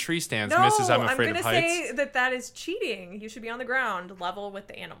sitting in tree stands, no, Mrs. I'm afraid I'm of gonna heights. say that is cheating. You should be on the ground, level with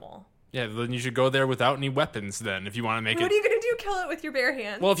the animal. Yeah, then you should go there without any weapons then if you want to make What it. are you gonna do? Kill it with your bare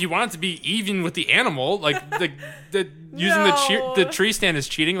hands? Well, if you want it to be even with the animal, like using the tree stand is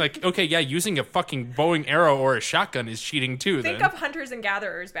cheating. Like, okay, yeah, using a fucking bow and arrow or a shotgun is cheating too. Think then. of hunters and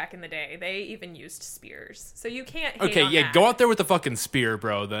gatherers back in the day. They even used spears. So you can't hate Okay, on yeah, that. go out there with the fucking spear,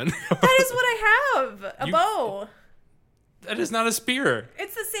 bro. Then That is what I have. A bow. that is not a spear.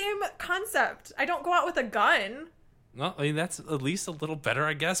 It's the same concept. I don't go out with a gun. Well, I mean that's at least a little better,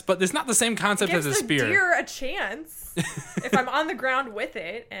 I guess. But it's not the same concept Gives as a the spear. deer a chance if I'm on the ground with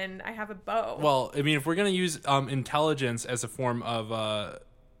it and I have a bow. Well, I mean, if we're gonna use intelligence as a form of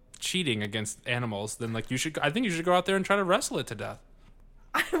cheating against animals, then like I think you should go out there and try to wrestle it to death.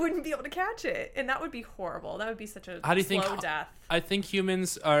 I wouldn't be able to catch it, and that would be horrible. That would be such a How do you slow think? death. I think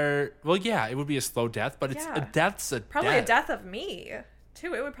humans are. Well, yeah, it would be a slow death, but it's Yeah. a death's a Probably death. a death of me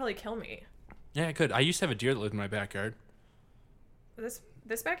too. It would probably kill me. Yeah, it could. I used to have a deer that lived in my backyard. This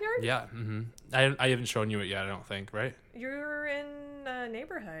backyard? Yeah. Mm-hmm. I haven't shown you it yet. I don't think. Right? You're in a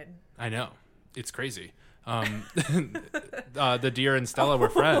neighborhood. I know. It's crazy. The deer and Stella were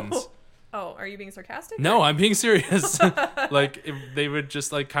friends. Oh, are you being sarcastic? No, I'm being serious. Like if they would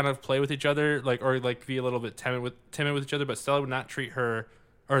just like kind of play with each other, like or like be a little bit timid with each other. But Stella would not treat her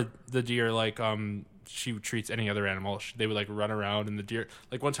or the deer like she treats any other animal. They would like run around, and the deer.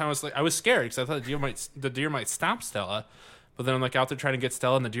 Like one time I was scared because I thought the deer might stop Stella. But then I'm like out there trying to get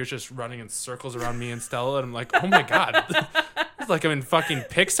Stella, and the deer's just running in circles around me and Stella, and I'm like, oh my god, it's like I'm in fucking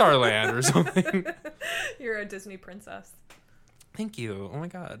Pixar land or something. You're a Disney princess. Thank you. Oh my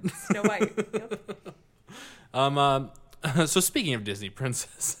god. Snow White. Yep. So speaking of Disney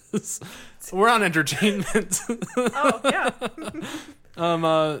princesses, we're on entertainment. Oh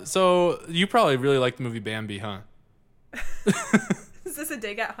yeah. So you probably really like the movie Bambi, huh? Is this a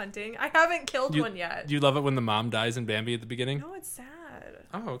dig at hunting? I haven't killed one yet. You love it when the mom dies in Bambi at the beginning? No, it's sad.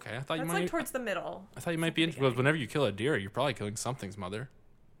 Oh, okay. I thought That's you might. like towards the middle. I thought you might be. Well, whenever you kill a deer, you're probably killing something's mother.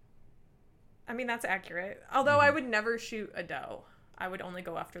 I mean, that's accurate. Although I would never shoot a doe. I would only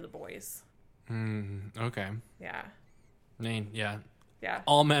go after the boys. Okay. Yeah. I mean, yeah. Yeah.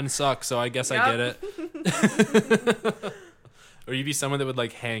 All men suck, so I guess I get Yep. it. Or you'd be someone that would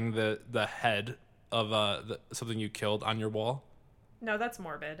like hang the head of something you killed on your wall, No, that's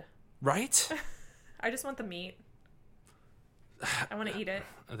morbid. right? I just want the meat. I want to eat it.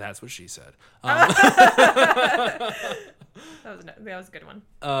 That's what she said. That was a good one.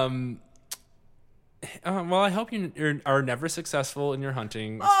 Well, I hope you are never successful in your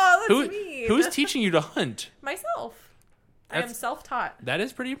hunting. Oh, that's mean. Who's teaching you to hunt? Myself. I am That's- self-taught. That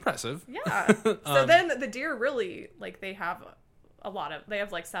is pretty impressive. Yeah. So then the deer really, like, they have they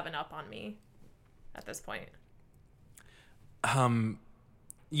have like 7-Up on me at this point.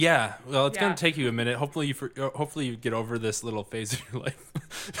 Yeah. Well, it's Yeah. gonna take you a minute. Hopefully you get over this little phase of your life.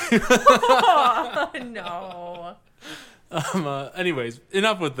 Oh, no. Anyways,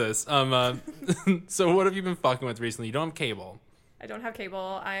 enough with this. So what have you been fucking with recently? You don't have cable. I don't have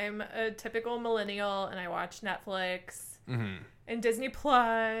cable. I'm a typical millennial, and I watch Netflix and Disney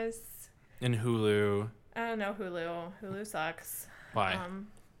Plus. And Hulu. I don't know Hulu. Hulu sucks. Why?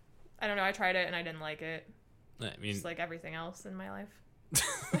 I don't know. I tried it and I didn't like it. I mean, Just like everything else in my life.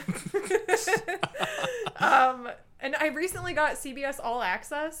 And I recently got CBS All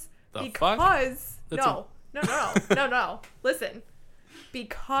Access The because fuck? no. Listen,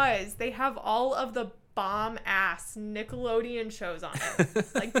 because they have all of the bomb ass Nickelodeon shows on it,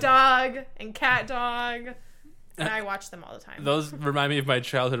 like Dog and Cat Dog, and I watch them all the time. those remind me of my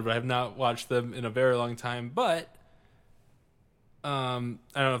childhood, but I have not watched them in a very long time. But I don't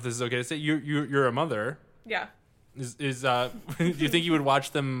know if this is okay to say. You're a mother. Yeah. Do you think you would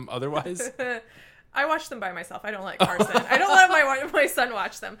watch them otherwise? I watch them by myself. I don't let Carson. I don't let my son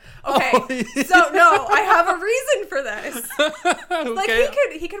watch them. Okay, Oh. so no, I have a reason for this. Okay.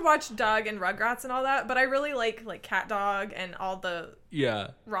 Like he could watch Doug and Rugrats and all that, but I really like Cat Dog and all the Yeah.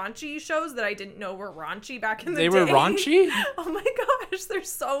 raunchy shows that I didn't know were raunchy back in the They day. were raunchy? Oh my gosh, there's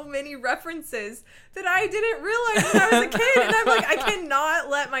so many references that I didn't realize when I was a kid, and I'm like, I cannot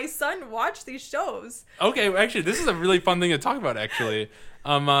let my son watch these shows. Okay, well, actually, this is a really fun thing to talk about, actually.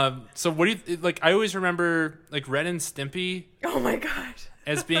 So what do you like? I always remember like Ren and Stimpy Oh my gosh.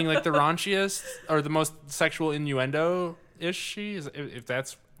 as being like the raunchiest or the most sexual innuendo ish. If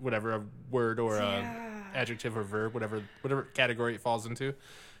that's whatever a word or a adjective or verb, whatever category it falls into.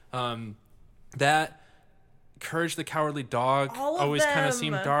 That Courage the Cowardly Dog All of always kind of them.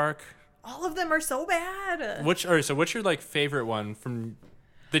 seemed dark. All of them are so bad. So what's your like favorite one from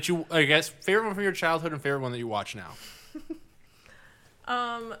that you I guess favorite one from your childhood and favorite one that you watch now?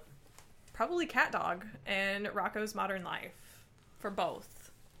 Probably Cat Dog and Rocko's Modern Life for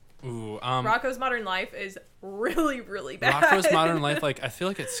both. Ooh, Rocko's Modern Life is really, really bad. Rocko's Modern Life, like, I feel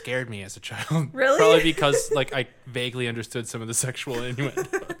like it scared me as a child. Really? Probably because, like, I vaguely understood some of the sexual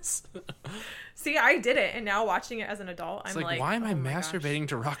innuendos. See, I didn't, and now watching it as an adult, It's I'm like, why am I oh my masturbating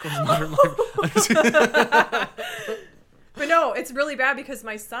to Rocko's Modern Life? But no, it's really bad because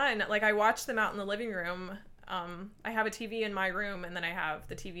my son, like, I watch them out in the living room. I have a TV in my room, and then I have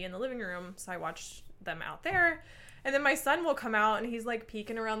the TV in the living room, so I watch them out there. And then my son will come out, and he's, like,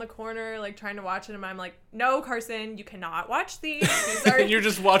 peeking around the corner, like, trying to watch it, and I'm like, no, Carson, you cannot watch these. And you're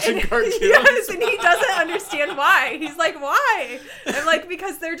just watching cartoons? Yes, and he doesn't understand why. He's like, why? I'm like,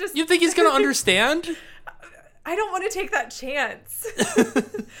 because they're just... You think he's going to understand? I don't want to take that chance.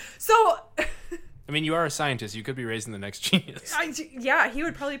 So... I mean, you are a scientist. You could be raising the next genius. Yeah, he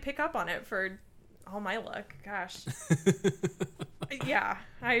would probably pick up on it for all my luck. Gosh. Yeah,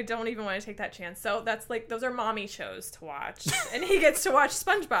 I don't even want to take that chance. So that's like, those are mommy shows to watch. And he gets to watch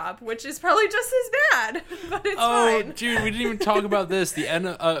SpongeBob, which is probably just as bad, but it's fine. Dude, we didn't even talk about this. I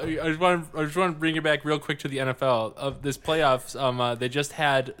just want to bring it back real quick to the NFL. Of this playoffs, they just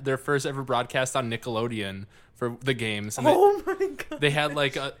had their first ever broadcast on Nickelodeon for the games. And Oh my God. they had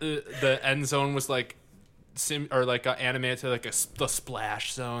like the end zone was like animated to like the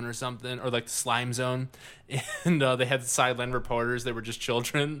splash zone or something, or like the slime zone, and they had sideline reporters. They were just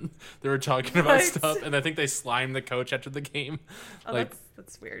children. They were talking about What? stuff, and I think they slimed the coach after the game. Oh, Like,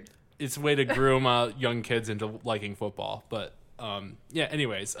 that's weird. it's a way to groom young kids into liking football. But yeah.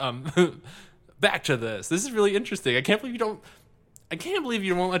 Anyways, back to this. This is really interesting. I can't believe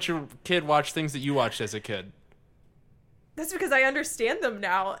you won't let your kid watch things that you watched as a kid. That's because I understand them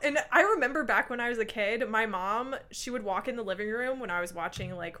now. And I remember back when I was a kid, my mom, she would walk in the living room when I was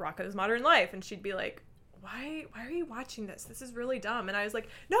watching like Rocko's Modern Life, and she'd be like, why are you watching this? This is really dumb. And I was like,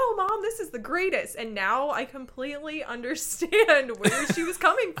 no, Mom, this is the greatest. And now I completely understand where she was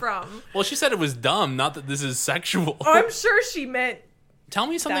coming from. Well, she said it was dumb, not that this is sexual. Oh, I'm sure she meant Tell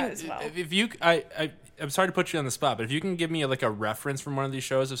me something. as well. If you, I'm sorry to put you on the spot, but if you can give me like a reference from one of these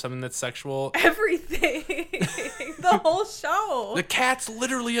shows of something that's sexual. everything. The whole show. The cat's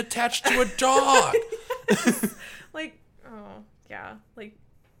literally attached to a dog. Yes. Like, oh, yeah. Like,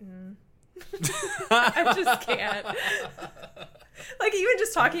 I just can't. Like, even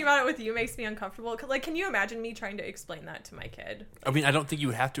just talking about it with you makes me uncomfortable. Like, can you imagine me trying to explain that to my kid? I mean, I don't think you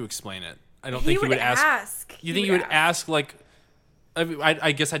would have to explain it. I don't He think you would ask. You think you would ask like?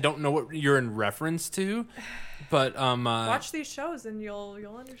 I guess I don't know what you're in reference to, but watch these shows and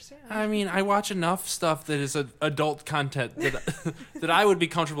you'll understand. I mean, I watch enough stuff that is adult content that that I would be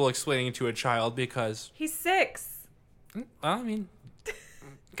comfortable explaining to a child because He's 6. well, I mean,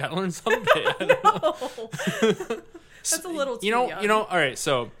 gotta learn someday. I don't know. No. That's a little too you know. young. You know. All right.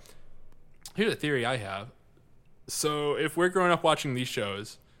 So here's a theory I have. So if we're growing up watching these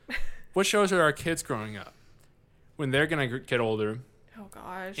shows, what shows are our kids growing up? When they're gonna get older Oh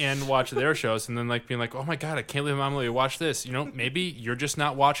gosh. and watch their shows, and then like being like, oh my god, I can't believe Mom let me watch this. You know, maybe you're just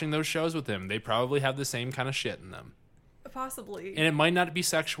not watching those shows with them. They probably have the same kind of shit in them, Possibly. and it might not be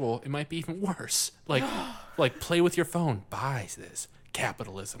sexual. It might be even worse. Like play with your phone. Buy this.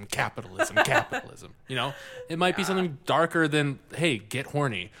 Capitalism. You know, it might be something darker than hey, get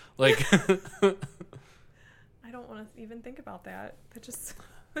horny. Like, I don't want to even think about that.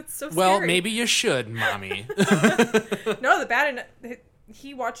 That's so well, scary. maybe you should, mommy. No, the bad.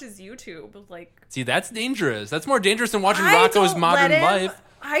 He watches YouTube. Like, See, that's dangerous. That's more dangerous than watching I Rocko's don't Modern let him- Life.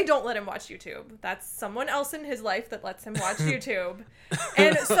 I don't let him watch YouTube. That's someone else in his life that lets him watch YouTube.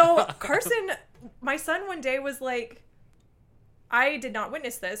 And so Carson, my son, one day was like, I did not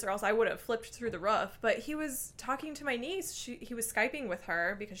witness this, or else I would have flipped through the roof. But he was talking to my niece. He was Skyping with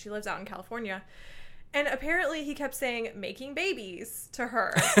her because she lives out in California. And apparently he kept saying, making babies to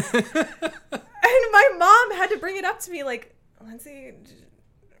her. And my mom had to bring it up to me like, Lindsay,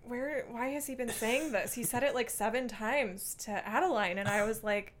 why has he been saying this? He said it like 7 times to Adeline. And I was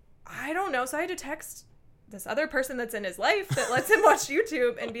like, I don't know. So I had to text this other person that's in his life that lets him watch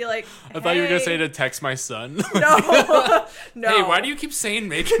YouTube and be like, hey. I thought you were going to say to text my son. No. No. Hey, why do you keep saying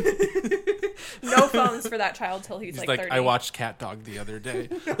making? No phones for that child till he's He's like like, 30. I watched Cat Dog the other day.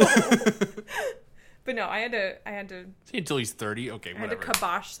 But no, I had to See, until he's 30? Okay, I had whatever. to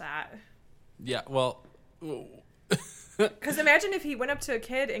kibosh that. Yeah, well... Because imagine if he went up to a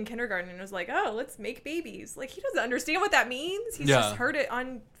kid in kindergarten and was like, oh, let's make babies. Like, he doesn't understand what that means. He's Yeah. just heard it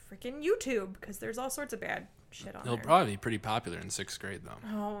on freaking YouTube because there's all sorts of bad shit on He'll there. probably be pretty popular in 6th grade, though.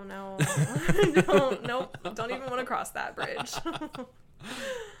 Oh, no. Nope. Don't even want to cross that bridge.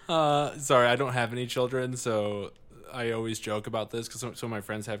 Sorry, I don't have any children, so I always joke about this because some of my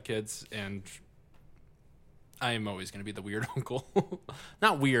friends have kids, and I am always going to be the weird uncle.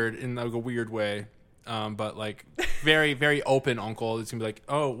 Not weird in like a weird way, but like very, very open uncle. It's going to be like,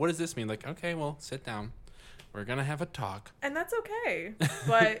 oh, what does this mean? Like, okay, well, sit down. We're going to have a talk. And that's okay.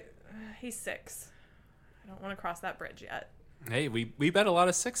 But he's 6. I don't want to cross that bridge yet. Hey, we bet a lot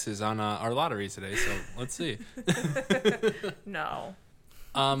of 6s on our lottery today, so let's see. No.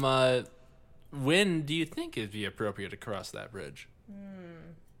 When do you think it'd be appropriate to cross that bridge?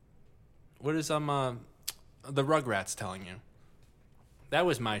 What is the Rugrats telling you? That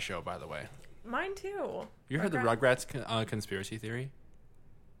was my show, by the way. Mine too. You heard the Rugrats conspiracy theory?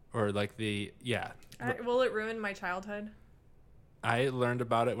 Or like will it ruin my childhood? I learned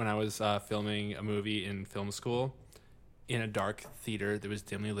about it when I was filming a movie in film school in a dark theater that was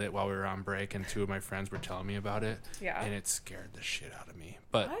dimly lit while we were on break, and 2 of my friends were telling me about it. Yeah. And it scared the shit out of me.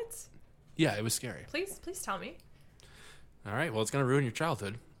 But what? Yeah, it was scary. Please tell me. All right, well, it's going to ruin your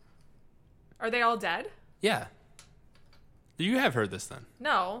childhood. Are they all dead? Yeah. You have heard this then?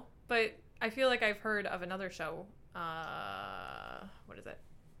 No, but I feel like I've heard of another show. What is it?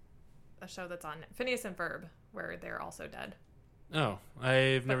 A show that's on Phineas and Ferb, where they're also dead. Oh,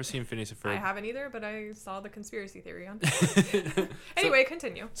 I've never seen Phineas and Ferb. I haven't either, but I saw the conspiracy theory on. Anyway,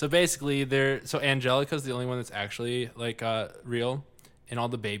 continue. So basically, Angelica's the only one that's actually like real, and all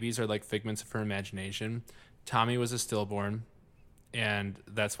the babies are like figments of her imagination. Tommy was a stillborn, and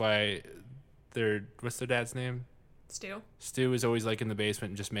that's why what's their dad's name? Stu. Stu is always like in the basement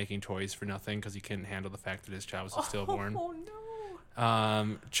and just making toys for nothing because he couldn't handle the fact that his child was a stillborn. Oh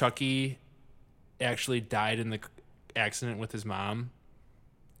no. Chucky actually died in the accident with his mom.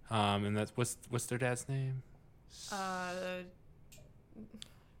 And that's what's their dad's name?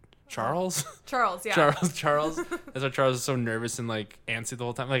 Charles? Charles, yeah. Charles. That's why Charles is so nervous and like antsy the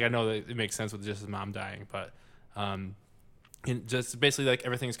whole time. Like I know that it makes sense with just his mom dying, but and just basically like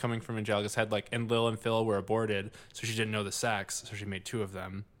everything's coming from Angelica's head. Like, and Lil and Phil were aborted, so she didn't know the sex, so she made 2 of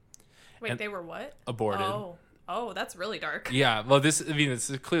them. Wait, they were what? Aborted. Oh, that's really dark. Yeah, well,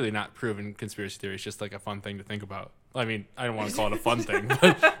 it's clearly not proven conspiracy theory. It's just like a fun thing to think about. I mean, I don't want to call it a fun thing,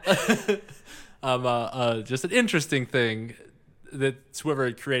 but just an interesting thing that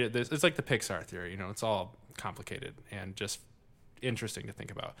whoever created this. It's like the Pixar theory, it's all complicated and just interesting to think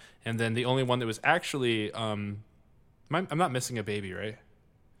about. And then the only one that was actually, I'm not missing a baby, right?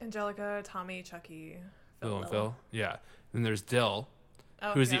 Angelica, Tommy, Chucky, Lil and Phil. Yeah. Then there's Dill.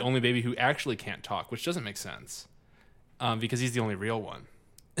 Who's the only baby who actually can't talk, which doesn't make sense because he's the only real one.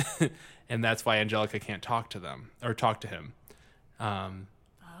 And that's why Angelica can't talk to them or talk to him.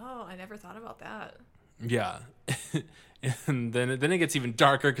 I never thought about that. Yeah. And then it gets even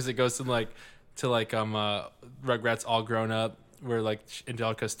darker because it goes to Rugrats all grown up where like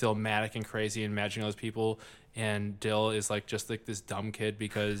Angelica's still manic and crazy and imagining those people. And Dill is like just like this dumb kid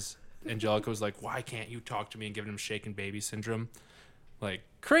because Angelica was like, why can't you talk to me, and giving him shaken baby syndrome. Like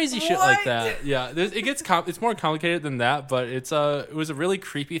crazy shit like that. Yeah, it gets it's more complicated than that, but it was a really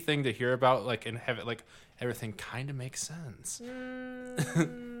creepy thing to hear about. Like, and have it like everything kind of makes sense.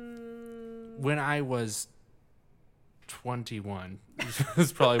 When I was 21,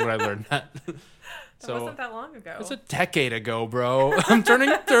 is probably when I learned that. That wasn't that long ago. It's a decade ago, bro. I'm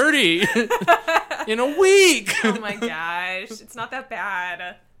turning 30 in a week. Oh my gosh, it's not that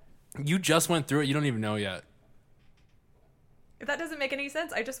bad. You just went through it. You don't even know yet. That doesn't make any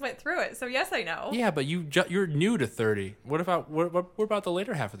sense. I just went through it, so yes, I know. Yeah, but you're new to 30. What about the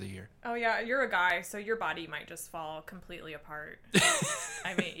later half of the year? Oh yeah, you're a guy, so your body might just fall completely apart.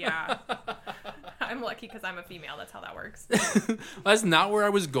 I mean, yeah. I'm lucky because I'm a female. That's how that works. That's not where I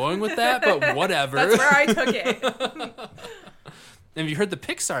was going with that, but whatever. That's where I took it. Have you heard the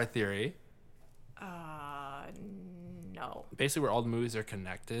Pixar theory? No. Basically, where all the movies are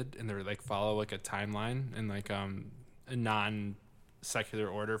connected and they're like follow like a timeline and like a non-secular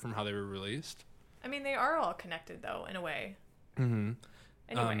order from how they were released. I mean, they are all connected though, in a way. Mm-hmm.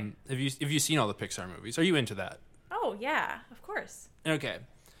 Anyway, have you seen all the Pixar movies? Are you into that? Oh yeah, of course. Okay,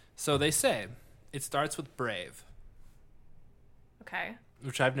 so they say it starts with Brave. Okay.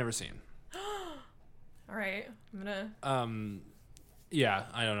 Which I've never seen. All right, I'm gonna. Yeah,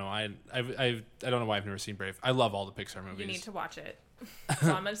 I don't know. I don't know why I've never seen Brave. I love all the Pixar movies. You need to watch it. That's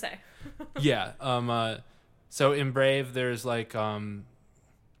all I'm gonna say. Yeah. So in Brave, there's like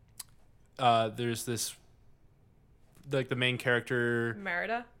there's this like the main character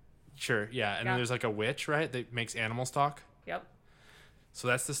Merida. Sure. Yeah, and then there's like a witch, right, that makes animals talk. Yep. So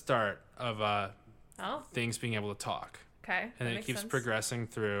that's the start of things being able to talk. Okay. And then it keeps progressing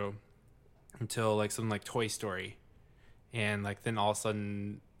through until like something like Toy Story. And like then all of a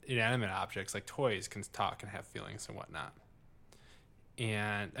sudden inanimate objects like toys can talk and have feelings and whatnot.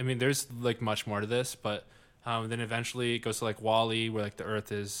 And I mean, there's like much more to this, but then eventually it goes to like WALL-E, where like the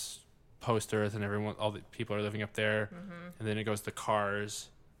Earth is post-Earth and all the people are living up there. And then it goes to Cars,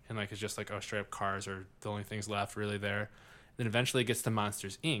 and like it's just like, oh, straight up cars are the only things left really there. Then eventually it gets to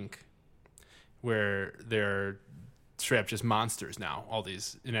Monsters Inc., where they're straight up just monsters now, all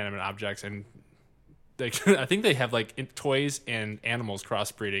these inanimate objects, and like I think they have like toys and animals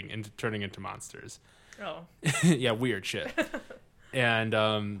crossbreeding and turning into monsters. Oh. Yeah, weird shit.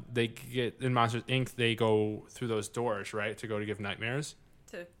 And they get in Monsters Inc. They go through those doors, right, to go to give nightmares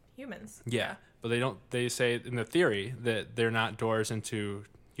To humans. Yeah, but they don't. They say in the theory that they're not doors into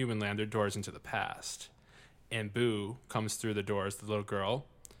human land; they're doors into the past. And Boo comes through the doors, the little girl,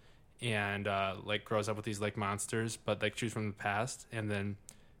 and like grows up with these like monsters, but like she's from the past. And then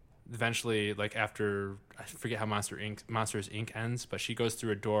eventually, like after I forget how Monsters Inc. ends, but she goes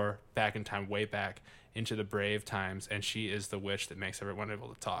through a door back in time, way back into the brave times, and she is the witch that makes everyone able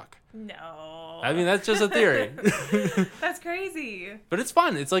to talk. No. I mean, that's just a theory. That's crazy. But it's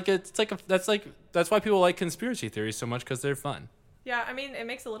fun. That's why people like conspiracy theories so much, because they're fun. Yeah, I mean, it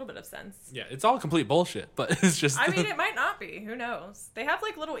makes a little bit of sense. Yeah, it's all complete bullshit, but it's just... I mean, it might not be. Who knows? They have,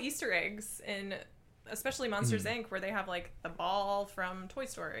 like, little Easter eggs in, especially Monsters, Inc., where they have, like, the ball from Toy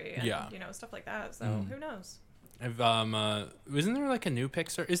Story and, you know, stuff like that. So, who knows? Isn't there, like, a new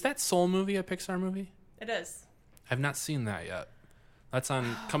Pixar... Is that Soul movie a Pixar movie? It is. I've not seen that yet. That's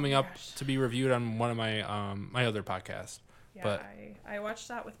coming up to be reviewed on one of my my other podcasts. Yeah, but I watched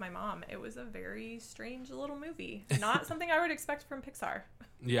that with my mom. It was a very strange little movie. Not something I would expect from Pixar.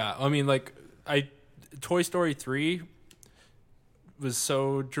 Yeah, I mean, like, Toy Story 3 was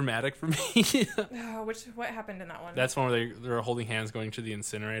so dramatic for me. What happened in that one? That's one where they're holding hands going to the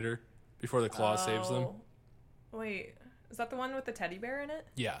incinerator before the claw saves them. Wait, is that the one with the teddy bear in it?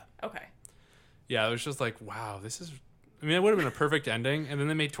 Yeah. Okay. Yeah, it was just like, wow, this is... I mean, it would have been a perfect ending, and then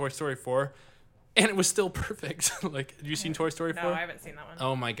they made Toy Story 4, and it was still perfect. Like, have you seen Toy Story 4? No, I haven't seen that one.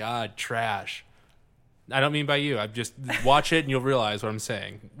 Oh my god, trash. I don't mean by you. I just watch it and you'll realize what I'm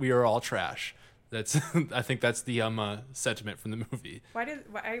saying. We are all trash. That's I think that's the sentiment from the movie.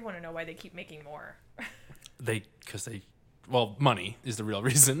 I want to know why they keep making more. Well, money is the real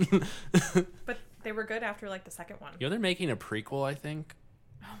reason. But they were good after like the second one. You know, they're making a prequel, I think.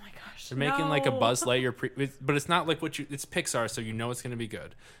 Oh my gosh. They're making like a Buzz Lightyear but it's not like it's Pixar, so you know it's going to be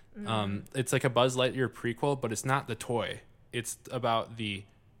good. It's like a Buzz Lightyear prequel, but it's not the toy. It's about the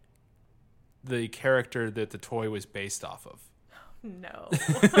character that the toy was based off of. No.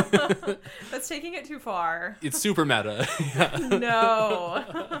 That's taking it too far. It's super meta. Yeah.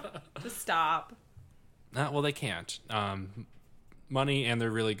 No. Just stop. Well, they can't. Money, and they're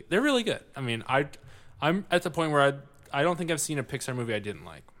really good. I mean, I'm at the point where I don't think I've seen a Pixar movie I didn't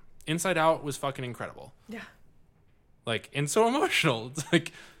like. Inside Out was fucking incredible. Yeah. Like, and so emotional. It's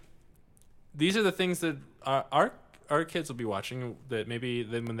like, these are the things that our kids will be watching that maybe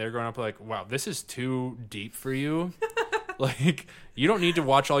then when they're growing up, like, wow, this is too deep for you. Like, you don't need to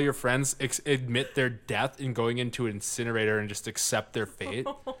watch all your friends admit their death and going into an incinerator and just accept their fate.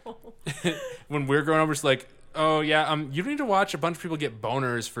 When we're growing up, we're just like, oh yeah, you don't need to watch a bunch of people get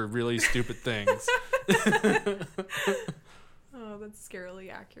boners for really stupid things. Oh, that's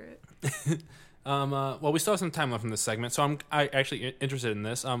scarily accurate. Well, we still have some time left in this segment, so I'm actually interested in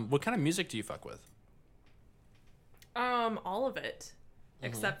this. What kind of music do you fuck with? All of it,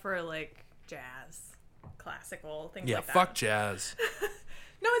 except for like jazz, classical things like that. Yeah, fuck jazz.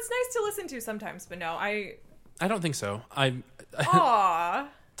 No, it's nice to listen to sometimes, but no, I don't think so. Aww.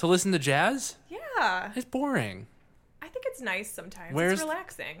 To listen to jazz? Yeah. It's boring. I think it's nice sometimes. It's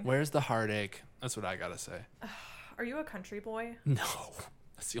relaxing. Where's the heartache? That's what I gotta say. Are you a country boy? No.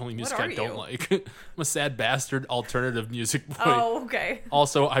 That's the only music I don't you? like. I'm a sad bastard alternative music boy. Oh, okay.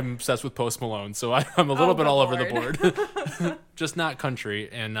 Also, I'm obsessed with Post Malone, so I'm a little bit all over the board. Just not country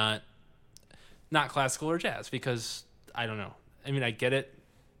and not classical or jazz, because I don't know. I mean, I get it.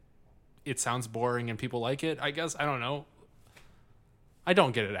 It sounds boring and people like it, I guess. I don't know. I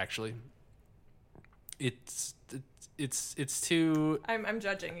don't get it, actually. It's too... I'm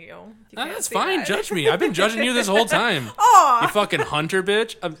judging you. That's fine. That. Judge me. I've been judging you this whole time. Aw. You fucking hunter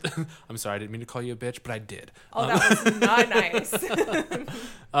bitch. I'm sorry. I didn't mean to call you a bitch, but I did. Oh, that was not nice.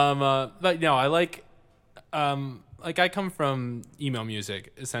 But no, I like I come from emo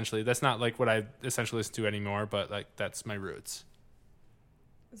music, essentially. That's not like what I essentially listen to anymore, but like that's my roots.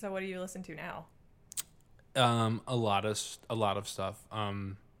 So what do you listen to now? A lot of stuff.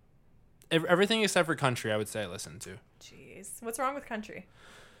 Everything except for country, I would say I listen to. Jeez, what's wrong with country?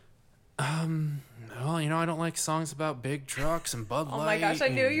 Well, I don't like songs about big trucks and Bud Light. Oh my gosh, I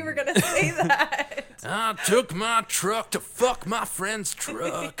knew you were gonna say that. I took my truck to fuck my friend's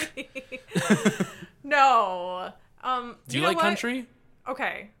truck. No. Do you know like what? country?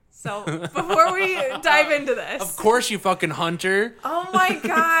 Okay, so before we dive into this, Of course, you fucking hunter. oh my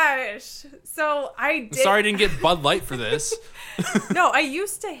gosh, so I did. Sorry I didn't get Bud Light for this. No, I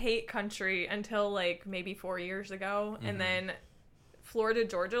used to hate country until like maybe 4 years ago, and then Florida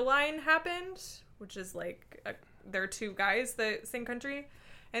Georgia Line happened, which is like they're two guys that sing country,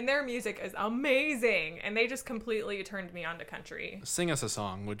 and their music is amazing, and they just completely turned me on to country. Sing us a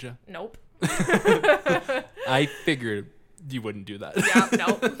song, would you? Nope. I figured you wouldn't do that. Yeah,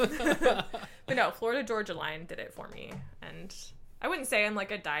 nope. But no, Florida Georgia Line did it for me, and I wouldn't say I'm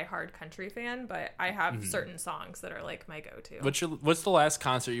like a diehard country fan, but I have certain songs that are like my go-to. What's the last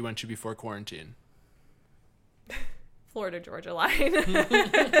concert you went to before quarantine? Florida Georgia Line.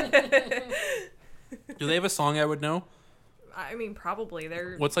 Do they have a song I would know? I mean, probably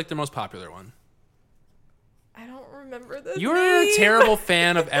they're. What's like the most popular one? I don't remember this. You're a terrible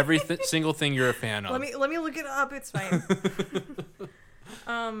fan of every single thing you're a fan of. Let me look it up. It's fine.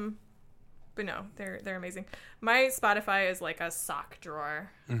 But no, they're amazing. My Spotify is like a sock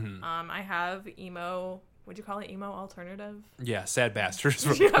drawer. I have emo. Would you call it emo alternative? Yeah, Sad Bastards.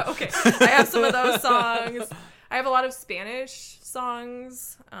 Yeah, okay. I have some of those songs. I have a lot of Spanish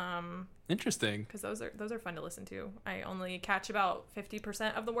songs. Interesting. Because those are fun to listen to. I only catch about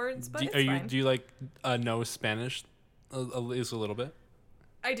 50% of the words, but Do you like know Spanish at least a little bit?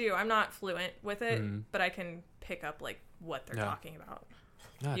 I do. I'm not fluent with it, but I can pick up like what they're talking about.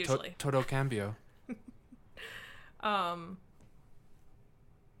 Yeah, usually. Todo cambio. Yeah.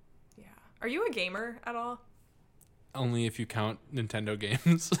 Are you a gamer at all? Only if you count Nintendo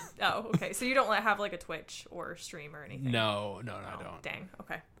games. Oh, okay. So you don't have like a Twitch or stream or anything? No, I don't. Dang.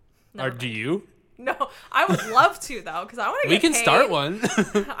 Okay. Or do you? No, I would love to though, because I want to get We can paid. start one.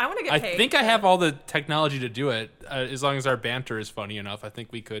 I want to get paid. I think I have all the technology to do it. As long as our banter is funny enough, I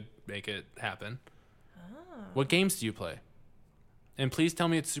think we could make it happen. Oh. What games do you play? And please tell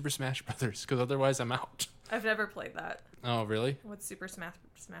me it's Super Smash Brothers, because otherwise I'm out. I've never played that. Oh, really? What's Super Smash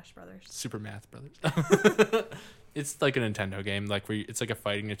Brothers? Super Math Brothers. It's like a Nintendo game, like it's like a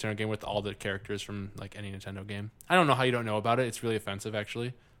fighting Nintendo game with all the characters from like any Nintendo game. I don't know how you don't know about it. It's really offensive,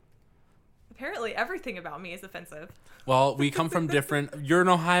 actually. Apparently, everything about me is offensive. Well, we come from different. You're an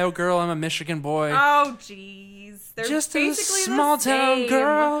Ohio girl. I'm a Michigan boy. Oh, jeez. They're Just basically a small the town same.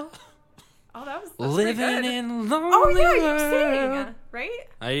 girl. Oh, that's Living pretty good. in lonely. Oh yeah, you world. sing, right?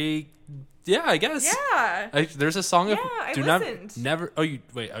 I guess. Yeah. There's a song of Yeah, I do listened. never. Oh,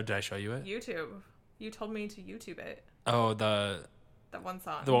 did I show you it? YouTube. You told me to YouTube it. Oh, the That one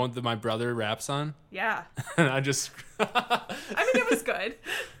song. one that my brother raps on. Yeah. And I just. I mean, it was good.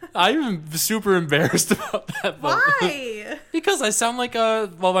 I'm super embarrassed about that. but- Why? Because I sound like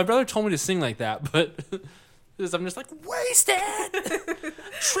a. Well, my brother told me to sing like that, but I'm just like wasted,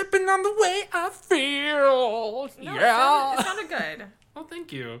 tripping on the way I feel. No, Yeah. it sounded good. Oh,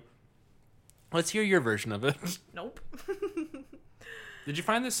 thank you. Let's hear your version of it. Nope. Did you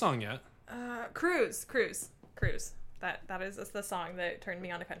find this song yet? Cruise. That is the song that turned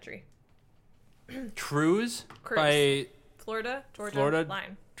me on to country. Cruise Cruise. by Florida, Georgia Florida?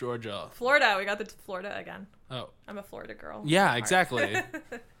 line. Georgia. Florida. We got the Florida again. Oh, I'm a Florida girl. yeah, exactly.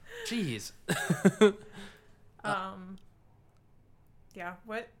 Jeez. Yeah.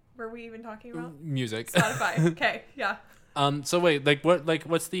 What were we even talking about? Music. Spotify. Okay. Yeah. So wait,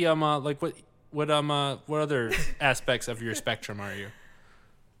 what's the what other aspects of your spectrum are you?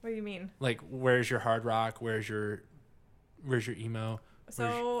 What do you mean? Like, where's your hard rock? Where's your emo?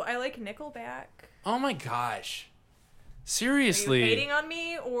 So I like Nickelback. Oh my gosh. Are Seriously. you hating on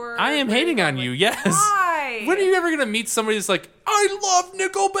me or? I am where are hating on going? you, yes. Why? When are you ever going to meet somebody that's like, I love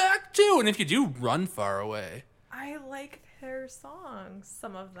Nickelback too? And if you do, run far away. I like their songs.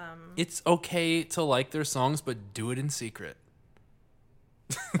 Some of them. It's okay to like their songs, but do it in secret.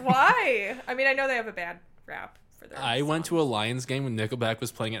 Why? I mean, I know they have a bad rap for their. I went to a songs. Lions game when Nickelback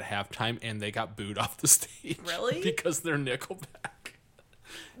was playing at halftime, and they got booed off the stage. Really? Because they're Nickelback.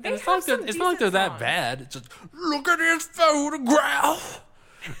 They And it's have not some it's not like they're decent that songs. bad. It's just, look at this photograph.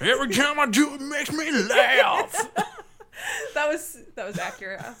 Every time I do it makes me laugh. That was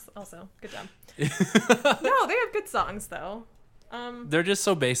accurate. Also, good job. No, they have good songs though. They're just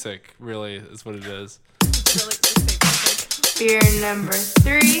so basic, really, is what it is. Really, just basic. Fear number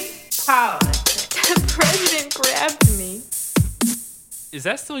 3, politics. The president grabbed me. Is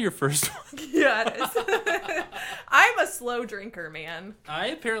that still your first one? Yeah, it is. I'm a slow drinker, man. I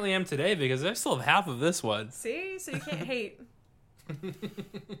apparently am today because I still have half of this one. See, so you can't hate.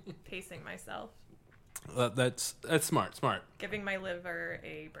 Pacing myself. That's smart. Giving my liver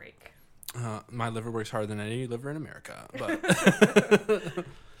a break. My liver works harder than any liver in America. But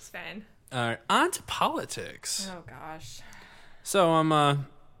It's fine. all right, on to politics. Oh, gosh. So,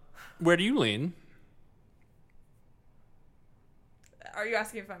 where do you lean? Are you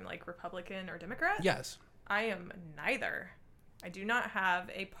asking if I'm, like, Republican or Democrat? Yes. I am neither. I do not have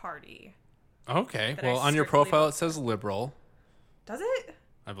a party. Okay. That Well, I on your strictly profile vote it says liberal. Does it?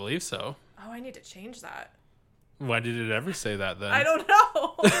 I believe so. Oh, I need to change that. Why did it ever say that then? I don't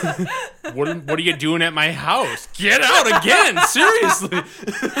know. What are you doing at my house? Get out again! Seriously,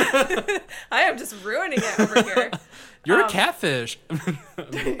 I am just ruining it over here. you're a catfish.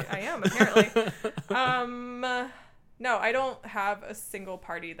 I am, apparently. No, I don't have a single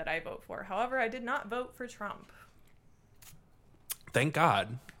party that I vote for. However, I did not vote for Trump. Thank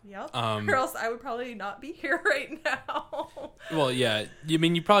God. Yep. Or else I would probably not be here right now. Well, yeah. You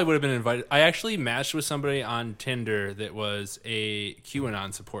mean you probably would have been invited. I actually matched with somebody on Tinder that was a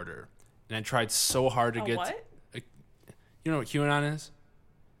QAnon supporter, and I tried so hard to get. What? You know what QAnon is?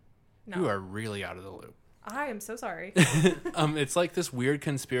 No. You are really out of the loop. I am so sorry. It's like this weird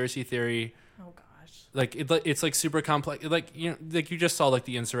conspiracy theory. Oh gosh. Like it's like super complex. Like like you just saw like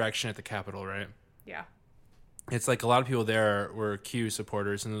the insurrection at the Capitol, right? Yeah. It's like a lot of people there were Q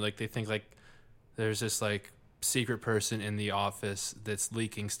supporters, and like they think like there's this like secret person in the office that's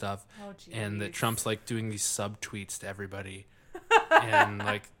leaking stuff, and that Trump's like doing these subtweets to everybody, and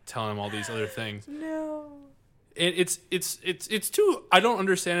like telling them all these other things. No. It's too. I don't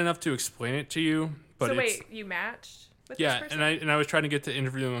understand enough to explain it to you. But So wait, you matched with yeah, this person? and I was trying to get to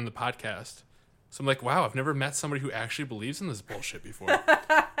interview them on the podcast. So I'm like, wow, I've never met somebody who actually believes in this bullshit before.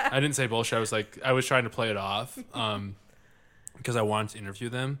 I didn't say bullshit. I was trying to play it off because I wanted to interview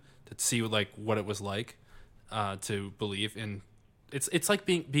them to see what it was like to believe in. It's like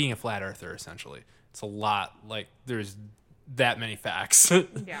being a flat earther essentially. It's a lot like there's that many facts, Yeah,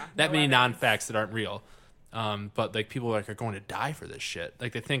 that no many evidence. non-facts that aren't real. But like people are going to die for this shit.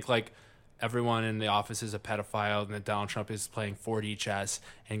 Like they think like everyone in the office is a pedophile and that Donald Trump is playing 4D chess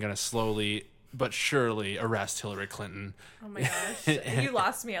and going to slowly but surely arrest Hillary Clinton. Oh my gosh. You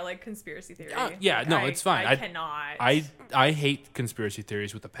lost me at like conspircy theory. Yeah, no, it's fine. I cannot. I hate conspiracy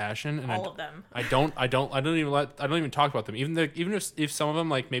theories with a passion, and all of them. I don't even talk about them. Even if some of them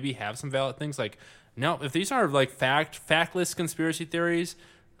like maybe have some valid things, like no, if these are like factless conspiracy theories,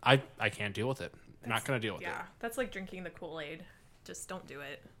 I can't deal with it. I'm not gonna deal with it. Yeah, that's like drinking the Kool-Aid. Just don't do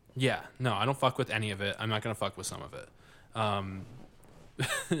it. Yeah, no, I don't fuck with any of it. I'm not gonna fuck with some of it.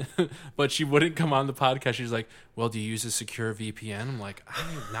 But she wouldn't come on the podcast. She's like, well, do you use a secure VPN? I'm like,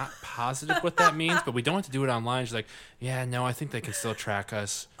 I'm not positive what that means, but we don't have to do it online. She's like, yeah, no, I think they can still track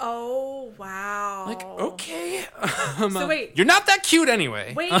us. Oh, wow. Like, okay. So wait. You're not that cute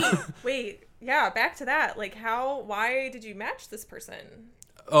anyway. Wait. Yeah, back to that. Like, why did you match this person?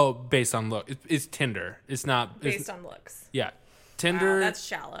 Oh, based on look. It's Tinder. It's not. Based on looks. Yeah. Tinder. Wow, that's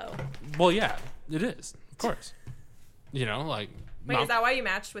shallow. Well, yeah, it is. Of course. You know, like. Wait, is that why you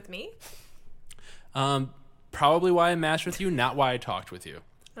matched with me? Probably why I matched with you, not why I talked with you.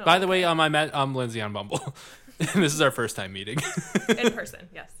 Oh, By the way, I met Lindsay on Bumble. This is our first time meeting. In person,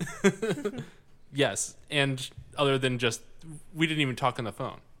 yes. Yes, and other than just, we didn't even talk on the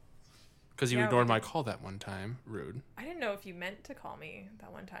phone. Because you Yeah, ignored we my call that one time. Rude. I didn't know if you meant to call me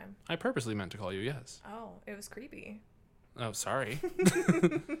that one time. I purposely meant to call you, yes. Oh, it was creepy. Oh, sorry.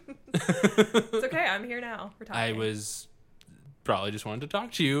 It's okay, I'm here now. We're talking. I was probably just wanted to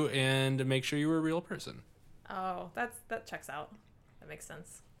talk to you and make sure you were a real person. Oh, that checks out. That makes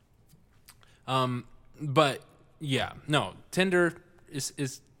sense. But yeah, no, Tinder is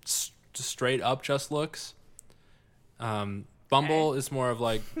just straight up just looks. Bumble is more of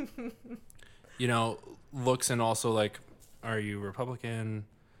like, you know, looks and also like, are you Republican?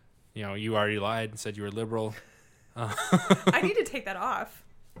 You know, you already lied and said you were liberal. I need to take that off.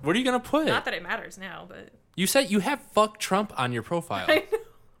 What are you gonna put? Not that it matters now, but You said you have "fuck Trump" on your profile. I know.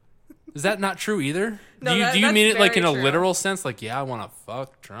 Is that not true either? No, do you that's mean it like in very a true. literal sense? Like, yeah, I want to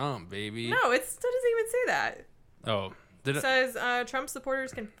fuck Trump, baby. No, it still doesn't even say that. Oh, did It it? says Trump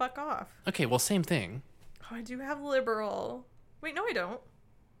supporters can fuck off. Okay, well, same thing. Oh, I do have liberal. Wait, no, I don't.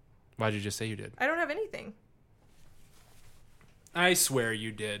 Why'd you just say you did? I don't have anything. I swear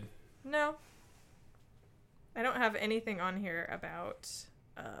you did. No. I don't have anything on here about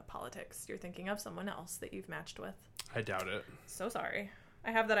politics. You're thinking of someone else that you've matched with. I doubt it. So sorry.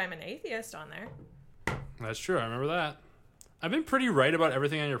 I have that I'm an atheist on there. That's true. I remember that. I've been pretty right about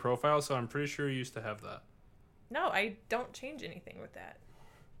everything on your profile, so I'm pretty sure you used to have that. No, I don't change anything with that.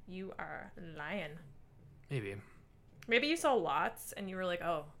 You are lying. Maybe. Maybe you saw lots and you were like,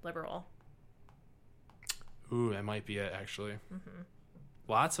 oh, liberal. Ooh, that might be it, actually. Mm-hmm.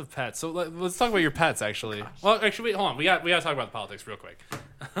 Lots of pets. So let's talk about your pets, actually. Gosh. Well, actually, wait, hold on. We got to talk about the politics real quick.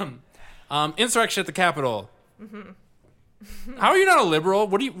 Insurrection at the Capitol. Mm-hmm. How are you not a liberal?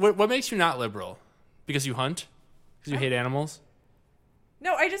 What makes you not liberal? Because you hunt? Because you hate animals?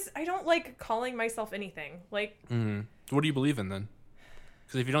 No, I don't like calling myself anything. Like, what do you believe in then?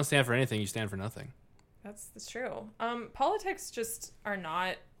 Because if you don't stand for anything, you stand for nothing. That's true. Politics just are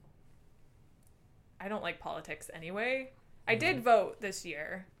not. I don't like politics anyway. I did vote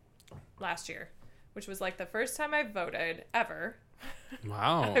last year, which was like the first time I voted ever.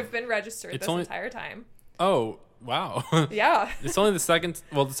 Wow. I've been registered entire time. Oh, wow. Yeah. It's only the second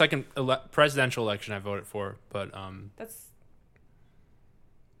presidential election I voted for, but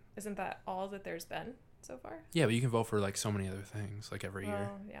Isn't that all that there's been so far? Yeah, but you can vote for like so many other things, like every year.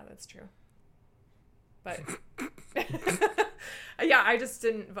 Oh, yeah, that's true. But yeah, I just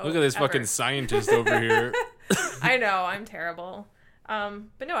didn't vote. Look at this fucking scientist over here. I know, I'm terrible.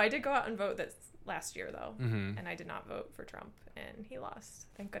 But no, I did go out and vote this last year though, and I did not vote for Trump, and he lost.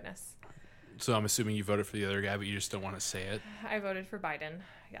 Thank goodness. So I'm assuming you voted for the other guy, but you just don't want to say it. I voted for Biden.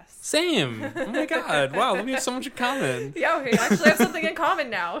 Yes. Same. Oh my god! Wow, we have so much in common. Yeah, we actually have something in common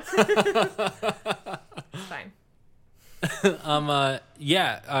now. Fine.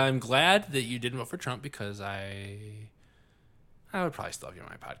 Yeah, I'm glad that you didn't vote for Trump because I would probably still have you on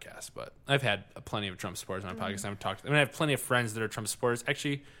my podcast, but I've had plenty of Trump supporters on my podcast. I have plenty of friends that are Trump supporters.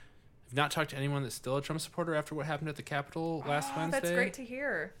 Actually, I've not talked to anyone that's still a Trump supporter after what happened at the Capitol last Wednesday. That's great to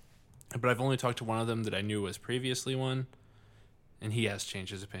hear. But I've only talked to one of them that I knew was previously one, and he has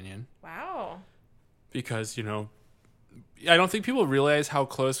changed his opinion. Wow. Because, I don't think people realize how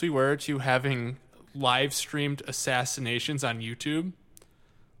close we were to having live streamed assassinations on YouTube.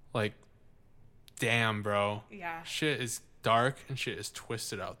 Like, damn, bro. Yeah. Shit is dark and shit is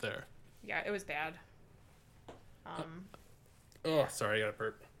twisted out there. Yeah, it was bad. Oh, sorry, I got a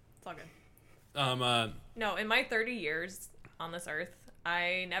burp. It's all good. No, in my 30 years on this earth,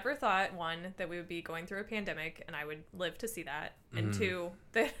 I never thought, one, that we would be going through a pandemic and I would live to see that. And two,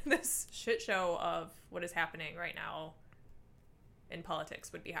 that this shit show of what is happening right now in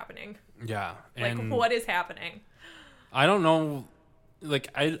politics would be happening. Yeah. Like, what is happening? I don't know. Like,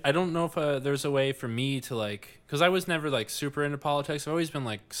 I don't know if there's a way for me to, like, because I was never, like, super into politics. I've always been,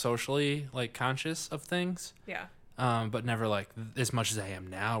 like, socially, like, conscious of things. Yeah. But never, like, as much as I am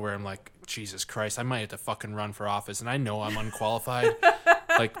now, where I'm like, Jesus Christ, I might have to fucking run for office, and I know I'm unqualified.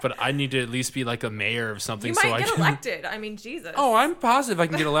 Like, but I need to at least be, like, a mayor of something. You might get elected. I mean, Jesus. Oh, I'm positive I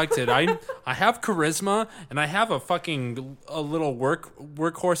can get elected. I have charisma, and I have a little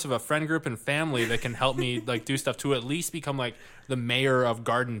workhorse of a friend group and family that can help me, like, do stuff to at least become, like, the mayor of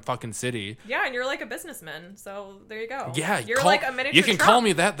Garden fucking City. Yeah, and you're like a businessman, so there you go. Yeah, you're like a miniature You can Trump. call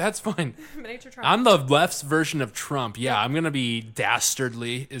me that. That's fine. Miniature Trump. I'm the left's version of Trump. Yeah, I'm gonna be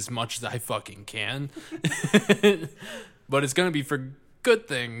dastardly as much as I fucking can, but it's gonna be for good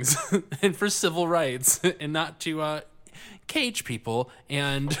things and for civil rights, and not to cage people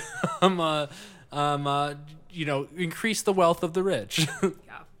and increase the wealth of the rich. Yeah,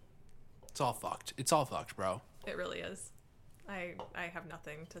 it's all fucked. It's all fucked, bro. It really is. I have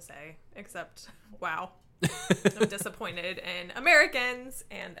nothing to say except, wow. I'm disappointed in Americans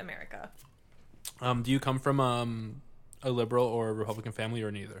and America. Do you come from a liberal or a Republican family,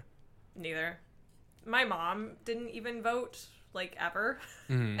 or neither? Neither. My mom didn't even vote, like, ever.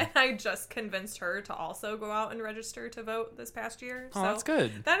 And I just convinced her to also go out and register to vote this past year. Oh, that's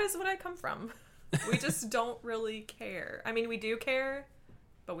good. That is what I come from. We just don't really care. I mean, we do care,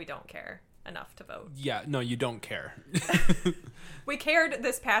 but we don't care enough to vote. Yeah, no, you don't care. We cared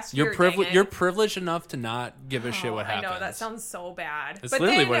this past year. You're privileged enough to not give a shit what happens. I know, that sounds so bad. It's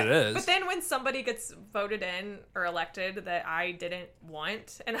literally what it is. But then when somebody gets voted in or elected that I didn't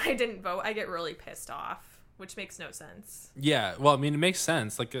want and I didn't vote, I get really pissed off, which makes no sense. Yeah, well, I mean, it makes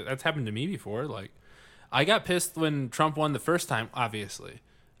sense. Like, that's happened to me before. Like, I got pissed when Trump won the first time, obviously.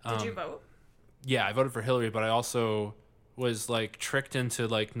 Did you vote? Yeah, I voted for Hillary, but I also was, like, tricked into,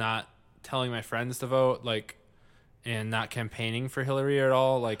 like, not telling my friends to vote, like, and not campaigning for Hillary at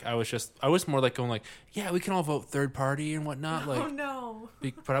all. Like, I was more like going like, yeah, we can all vote third party and whatnot. Like, oh no.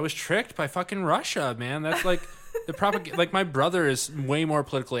 But I was tricked by fucking Russia, man. That's like the like, my brother is way more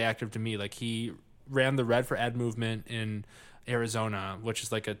politically active to me. Like, he ran the Red for Ed movement in Arizona, which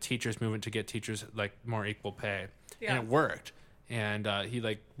is like a teachers movement to get teachers, like, more equal pay. Yeah. And it worked. And he,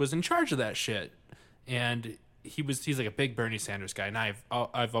 like, was in charge of that shit. And he's like a big Bernie Sanders guy, and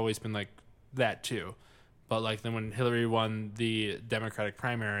I've always been like that too. But like then when Hillary won the Democratic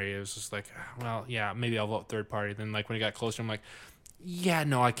primary, it was just like, well, yeah, maybe I'll vote third party. Then like when it got closer, I'm like, yeah,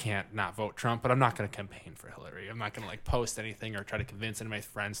 no, I can't not vote Trump, but I'm not going to campaign for Hillary. I'm not going to like post anything or try to convince any of my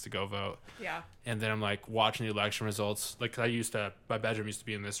friends to go vote. Yeah. And then I'm like watching the election results. Like my bedroom used to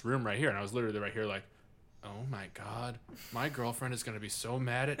be in this room right here, and I was literally right here like, oh my God, my girlfriend is going to be so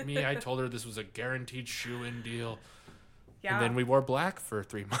mad at me. I told her this was a guaranteed shoe-in deal. Yeah. And then we wore black for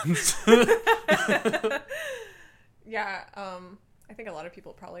 3 months. Yeah. I think a lot of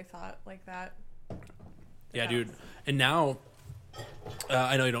people probably thought like that. Yeah, dude. And now,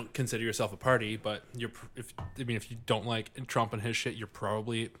 I know you don't consider yourself a party, but if you don't like Trump and his shit, you're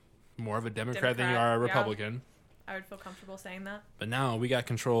probably more of a Democrat than you are a Republican. Yeah. I would feel comfortable saying that. But now we got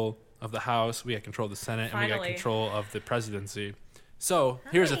control of the House, we got control of the Senate, and we got control of the presidency. So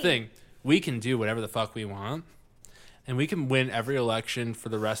here's the thing. We can do whatever the fuck we want, and we can win every election for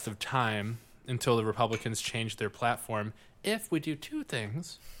the rest of time until the Republicans change their platform if we do 2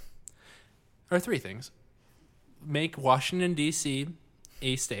 things, or 3 things. Make Washington, D.C.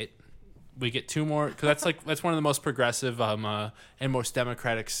 a state. We get 2 more, because that's one of the most progressive and most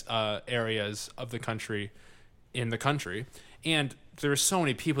democratic areas of the country, and there are so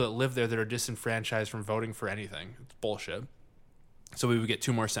many people that live there that are disenfranchised from voting for anything. It's bullshit. So we would get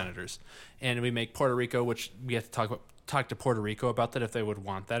 2 more senators, and we make Puerto Rico, which we have to talk to Puerto Rico about that if they would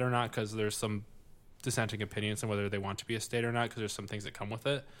want that or not, because there's some dissenting opinions on whether they want to be a state or not, because there's some things that come with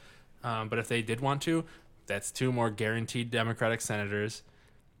it. But if they did want to, that's 2 more guaranteed Democratic senators,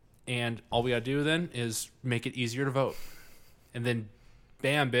 and all we gotta do then is make it easier to vote, and then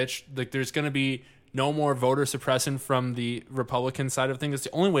bam, bitch, like there's gonna be no more voter suppression from the Republican side of things. It's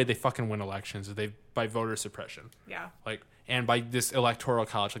the only way they fucking win elections is by voter suppression. Yeah. Like, and by this electoral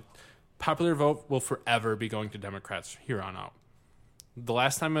college, like popular vote will forever be going to Democrats here on out. The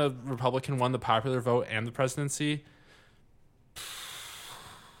last time a Republican won the popular vote and the presidency,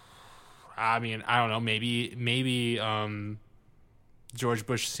 I mean, I don't know, maybe George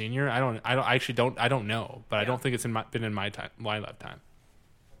Bush Sr. I don't know, but I don't think it's been in my lifetime.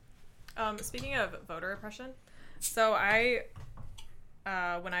 Speaking of voter repression, so I,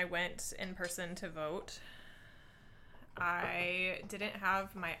 when I went in person to vote, I didn't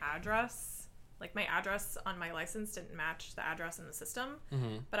have my address. Like, my address on my license didn't match the address in the system,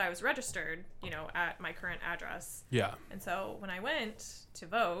 but I was registered, at my current address. Yeah. And so when I went to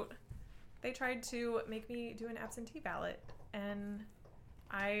vote, they tried to make me do an absentee ballot, and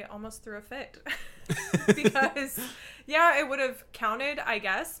I almost threw a fit because, it would have counted, I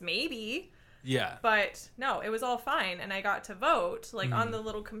guess, maybe. Yeah. But no, it was all fine, and I got to vote on the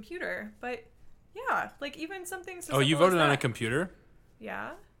little computer. But yeah, like even something. So you voted on a computer?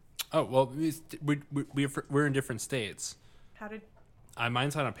 Yeah. Oh well, we're in different states. How did?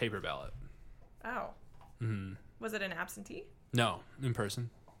 Mine's on a paper ballot. Oh. Mm-hmm. Was it an absentee? No, in person.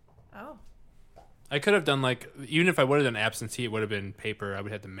 Oh. I could have done even if I would have done absentee, it would have been paper. I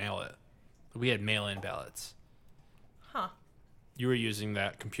would have to mail it. We had mail-in ballots. Huh. You were using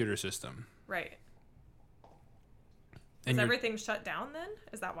that computer system. Right. And is everything shut down then?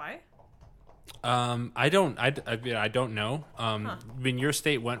 Is that why? I don't know. I mean, your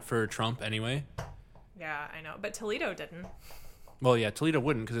state went for Trump anyway. Yeah, I know. But Toledo didn't. Well, yeah, Toledo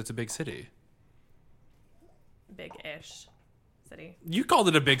wouldn't because it's a big city. Big-ish city. You called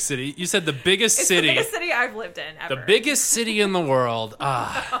it a big city. You said the biggest city. The biggest city I've lived in ever. The biggest city in the world.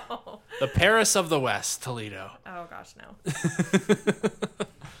 No. The Paris of the West, Toledo. Oh gosh, no.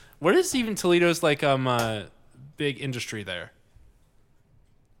 What is even Toledo's big industry there?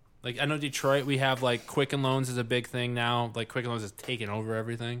 Like, I know Detroit, we have Quicken Loans is a big thing now. Like, Quicken Loans has taken over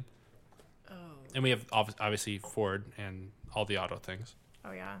everything. Oh. And we have obviously Ford and all the auto things.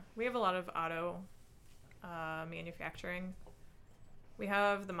 Oh yeah, we have a lot of auto manufacturing. We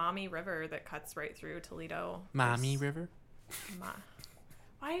have the Maumee River that cuts right through Toledo. Maumee River?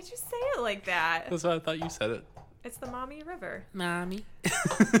 Why did you say it like that? That's why I thought you said it. It's the Maumee River. Maumee.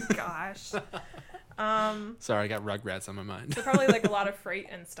 Gosh. Sorry, I got Rugrats on my mind. So probably a lot of freight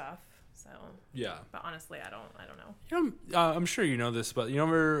and stuff. So yeah. But honestly, I don't know. I'm sure you know this, but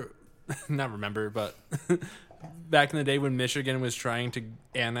but back in the day when Michigan was trying to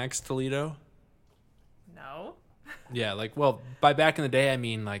annex Toledo. No. Yeah, by back in the day, I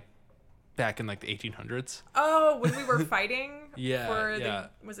mean back in the 1800s. Oh, when we were fighting. Yeah.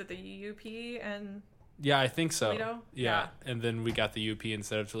 Was it the UP and? Yeah, I think so. Toledo? Yeah, and then we got the UP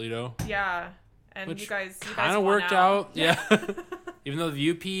instead of Toledo. Yeah, and which you guys kind of worked out. Yeah. Even though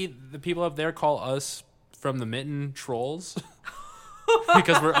the UP, the people up there call us from the Mitten trolls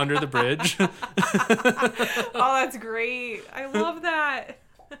because we're under the bridge. Oh, that's great! I love that.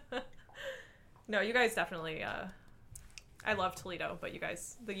 No, you guys definitely. I love Toledo, but you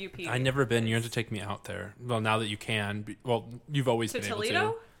guys, the UP. I've never been. You have to take me out there. Well, now that you can. Well, you've always been Toledo?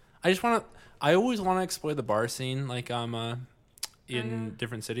 able to. I just want to. I always want to explore the bar scene, like in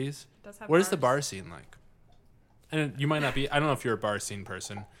different cities. It does have What is the bars. bar scene like? And you might not be. I don't know if you're a bar scene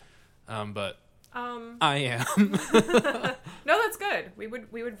person, but I am. No, that's good. We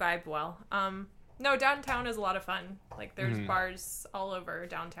would vibe well. No, downtown is a lot of fun. Like there's bars all over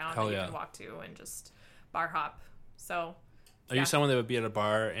downtown Hell that you yeah. can walk to and just bar hop. So Are you someone that would be at a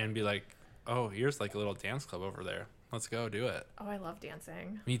bar and be like, "Oh, here's like a little dance club over there. Let's go do it." oh, I love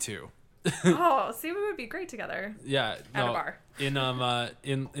dancing. Me too. Oh, see, we would be great together. Yeah, At a bar.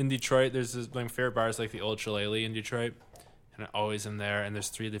 In Detroit, there's my favorite bar is like the Old Shillelagh in Detroit, and I always am there. And there's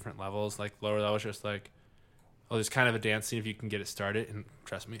 3 different levels. Like lower level is just like, oh, there's kind of a dance scene if you can get it started. And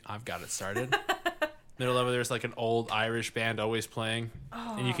trust me, I've got it started. Middle level, there's like an old Irish band always playing,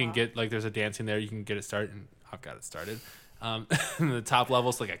 and you can get like there's a dance scene there. You can get it started, and I've got it started. And the top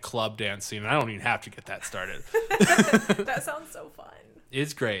level's like a club dance scene, and I don't even have to get that started. That sounds so fun.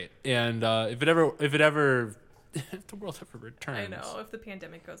 It's great, and if the world ever returns, I know, if the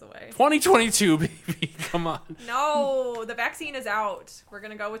pandemic goes away. 2022, baby, come on. No, the vaccine is out. We're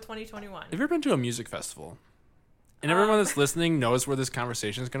gonna go with 2021. Have you ever been to a music festival? And everyone that's listening knows where this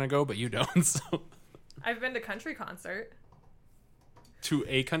conversation is going to go, but you don't. So, I've been to country concert. to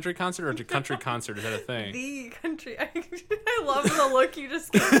a country concert or to country concert? Is that a thing? The country. I love the look you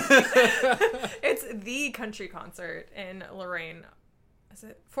just gave me. It's the country concert in Lorain. Is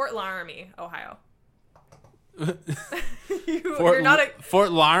it Fort Laramie, Ohio? You're not a.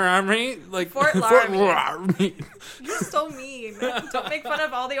 Fort Laramie, like Fort Laramie. Laramie. You're so mean. Don't make fun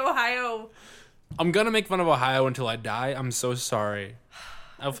of all the Ohio. I'm gonna make fun of Ohio until I die. I'm so sorry.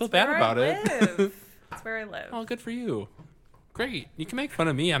 I feel bad about it. That's where I live. Oh, good for you. Great. You can make fun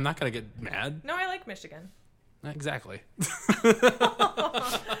of me. I'm not gonna get mad. No, I like Michigan. Exactly.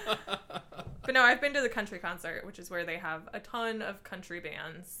 But no, I've been to the country concert, which is where they have a ton of country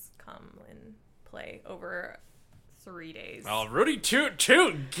bands come and play over 3 days. Well, Rudy Toot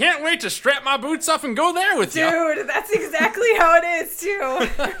Toot. Can't wait to strap my boots off and go there with you. Dude, that's exactly how it is too.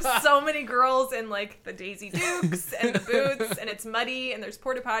 There's so many girls in like the Daisy Dukes and the boots, and it's muddy, and there's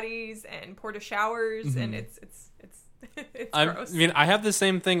porta potties and porta showers, and it's gross. I mean, I have the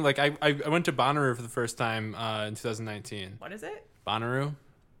same thing. Like, I went to Bonnaroo for the first time in 2019. What is it? Bonnaroo.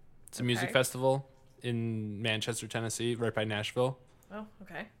 It's a music Okay. festival in Manchester, Tennessee, right by Nashville. Oh,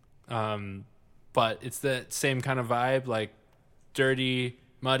 okay. But it's the same kind of vibe, like dirty,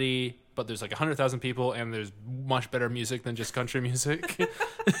 muddy, but there's like 100,000 people, and there's much better music than just country music.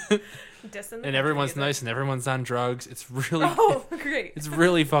 And everyone's nice, and everyone's on drugs. It's really, Oh, great. it's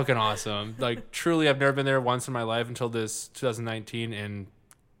really fucking awesome. Like, truly, I've never been there once in my life until this 2019, and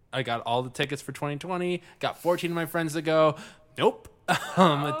I got all the tickets for 2020. Got 14 of my friends to go. Nope.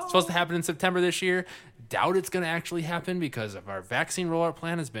 It's supposed to happen in September this year. Doubt it's going to actually happen because of our vaccine rollout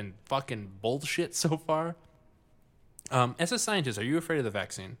plan has been fucking bullshit so far. As a scientist, are you afraid of the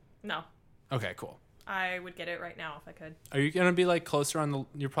vaccine? No, Okay, cool. I would get it right now if I could. Are you going to be like closer on the,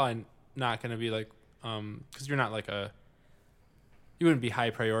 you're probably not going to be like, cause you're not like you wouldn't be high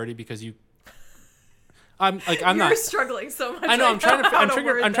priority because I'm You're not struggling so much. I know. right I'm trying now to. how I'm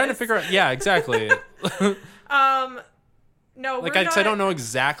trying to word figure out. Yeah, exactly. No, Like we're not, I don't know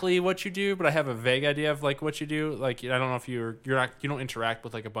exactly what you do, but I have a vague idea of like what you do. Like I don't know if you don't interact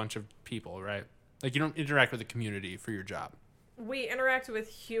with like a bunch of people, right? Like you don't interact with the community for your job. We interact with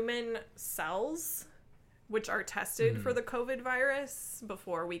human cells, which are tested for the COVID virus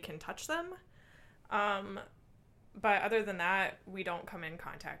before we can touch them. But other than that, we don't come in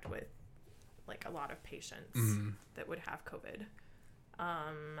contact with like a lot of patients that would have COVID.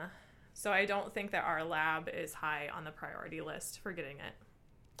 So I don't think that our lab is high on the priority list for getting it,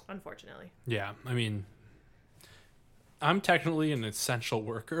 unfortunately. Yeah, I mean, I'm technically an essential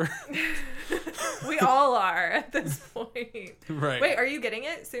worker. We all are at this point. Right. Wait, are you getting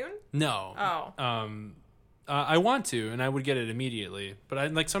it soon? No. Oh. I want to, and I would get it immediately.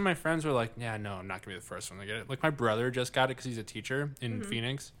 But like some of my friends were like, "Yeah, no, I'm not gonna be the first one to get it." Like my brother just got it because he's a teacher in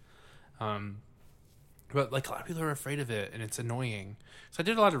Phoenix. But like a lot of people are afraid of it, and it's annoying. So I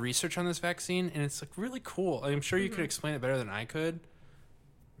did a lot of research on this vaccine, and it's like really cool. I'm sure you could explain it better than I could.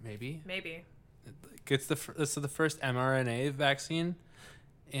 Maybe. It's the first mRNA vaccine,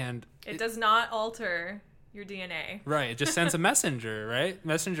 and It does not alter your DNA. right, it just sends a messenger, right?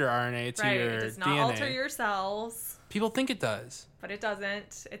 Messenger RNA to Right, your it does not DNA. alter your cells, People think it does. but it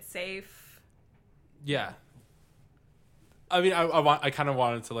doesn't. It's safe. Yeah. I mean, I kind of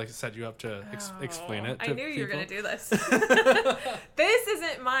wanted to like set you up to explain it. I to knew you were people. going to do this. This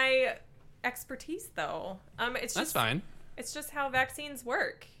isn't my expertise, though. It's That's just fine. It's just how vaccines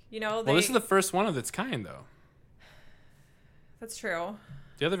work. Well, this is the first one of its kind, though. That's true.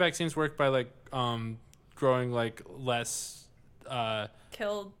 The other vaccines work by like growing like less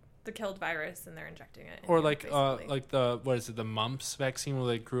Killed virus and they're injecting it. or in you, like basically. the mumps vaccine where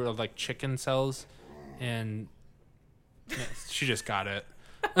they grew out of like chicken cells and yeah, she just got it.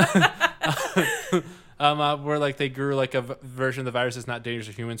 Where like they grew like a version of the virus that's not dangerous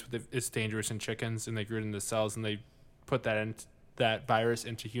to humans, but it's dangerous in chickens, and they grew it into cells, and they put that virus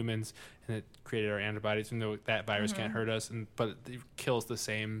into humans, and it created our antibodies. And though that virus can't hurt us, but it kills the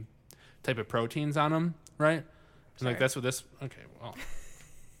same type of proteins on them, right? And like Sure. that's what this. Okay, well,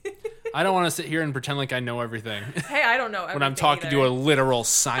 I don't want to sit here and pretend like I know everything Hey, I don't know when I'm talking to a literal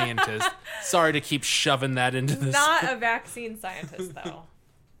scientist. Sorry to keep shoving that into this. Not a vaccine scientist, though.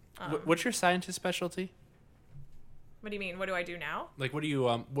 What's your scientist specialty? What do you mean? What do I do now? Like, what do you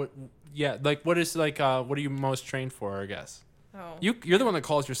what is like what are you most trained for? I guess Oh, you're the one that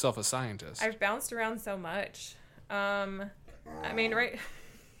calls yourself a scientist. I've bounced around so much. I mean, right?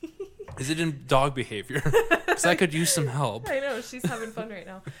 Is it in dog behavior? Because I could use some help. I know she's having fun right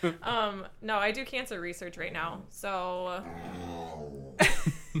now. No, I do cancer research right now. So,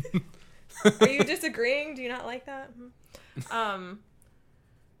 are you disagreeing? Do you not like that?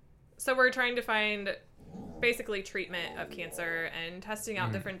 So we're trying to find basically treatment of cancer and testing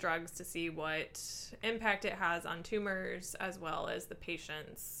out different drugs to see what impact it has on tumors as well as the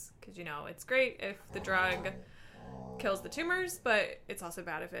patients. Because, it's great if the drug kills the tumors, but it's also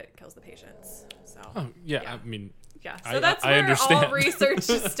bad if it kills the patients. So, Oh yeah, I mean, yeah. So I that's I where understand. all research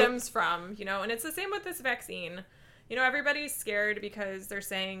stems from, and it's the same with this vaccine. Everybody's scared because they're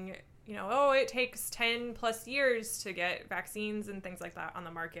saying, oh, it takes 10 plus years to get vaccines and things like that on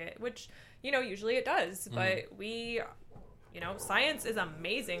the market, which, usually it does. But science is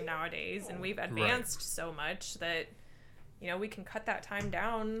amazing nowadays, and we've advanced so much that, we can cut that time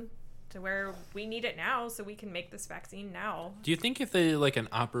down to where we need it now so we can make this vaccine now. do you think if they did like an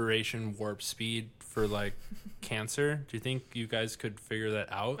Operation Warp Speed for like cancer, do you think you guys could figure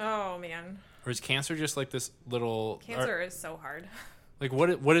that out? Oh, man. Or is cancer just like this little Cancer is so hard. like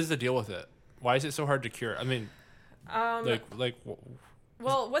what is the deal with it? Why is it so hard to cure? I mean,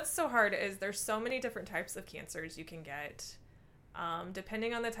 Well, what's so hard is there's so many different types of cancers you can get.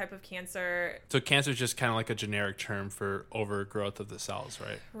 Depending on the type of cancer. so cancer is just kind of like a generic term for overgrowth of the cells,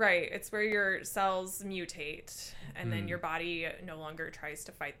 right? Right. It's where your cells mutate and then your body no longer tries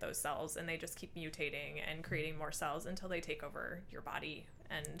to fight those cells and they just keep mutating and creating more cells until they take over your body.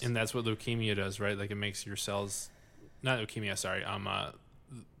 And that's what leukemia does, right? Like it makes your cells, not leukemia, sorry.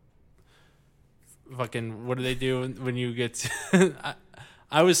 Fucking, what do they do when you get?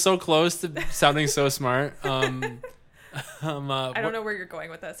 I was so close to sounding so smart. I don't know where you're going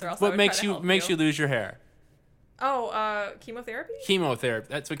with this, or else I What would makes try to you help you lose your hair? Oh, chemotherapy? Chemotherapy.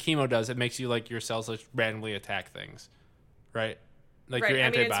 That's what chemo does. It makes you like your cells like randomly attack things, right? Like Right. your I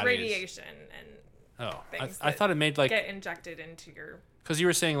mean, antibodies. it's radiation and Oh, things I that thought it made like get injected into your because you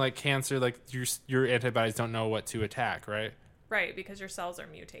were saying like cancer, like your antibodies don't know what to attack, right? right because your cells are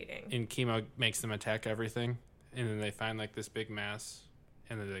mutating. And chemo makes them attack everything, and then they find like this big mass,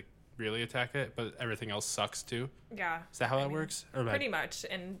 and then they really attack it, but everything else sucks too. Yeah. Is that how I that mean, works? Or Pretty much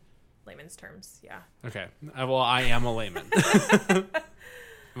in layman's terms, yeah. Okay. Well, I am a layman.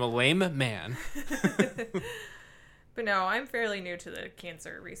 I'm a lame man. But no, I'm fairly new to the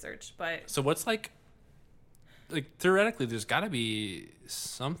cancer research, but So what's like theoretically, there's got to be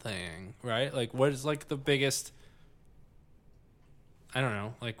something, right? Like, what is like the biggest? I don't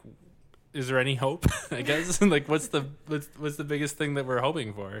know. Like, is there any hope? I guess. Like, what's the biggest thing that we're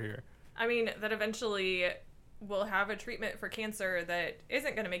hoping for here? I mean, that eventually we'll have a treatment for cancer that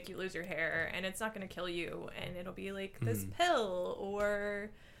isn't going to make you lose your hair and it's not going to kill you. And it'll be like this pill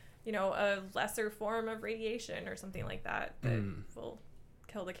or, a lesser form of radiation or something like that will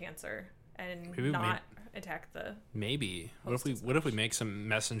kill the cancer and Maybe not attack the... Maybe. Host as What if we make some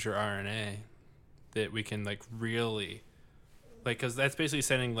messenger RNA that we can like really, like, because that's basically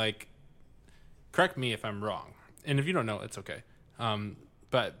sending like, correct me if I'm wrong, and if you don't know, it's okay.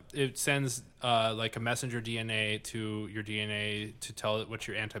 But it sends like a messenger DNA to your DNA to tell it what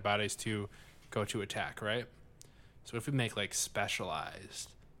your antibodies to go to attack, right? So if we make like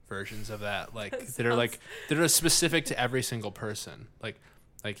specialized versions of that, like that are specific to every single person, like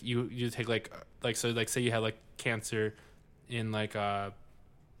you take like so like say you have like cancer in like your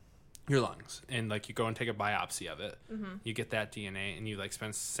lungs, and like you go and take a biopsy of it, you get that DNA, and you like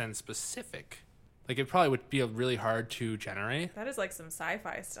send specific Like, it probably would be really hard to generate. That is like some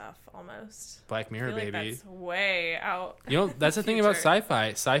sci-fi stuff almost. Black I Mirror, feel like baby. that's way out. You know, that's the thing about Future. sci-fi.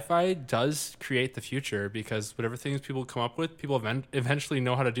 Sci-fi does create the future because whatever things people come up with, people eventually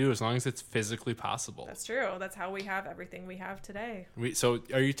know how to do as long as it's physically possible. That's true. That's how we have everything we have today. So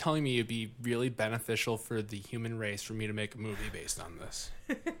are you telling me it'd be really beneficial for the human race for me to make a movie based on this?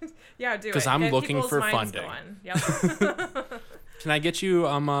 Yeah, do it. 'Cause I'm Get looking people's for minds funding. going. Yep. Can I get you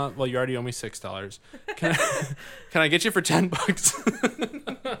well, you already owe me $6. Can I get you for $10?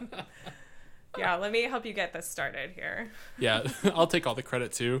 Yeah, let me help you get this started here. Yeah, I'll take all the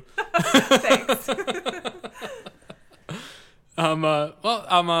credit too. Thanks.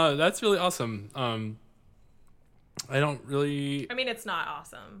 That's really awesome. I don't really. I mean, it's not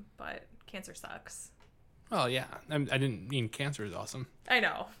awesome, but cancer sucks. Well, yeah, I didn't mean cancer is awesome. I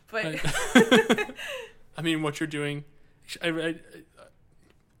know, but I mean, what you're doing,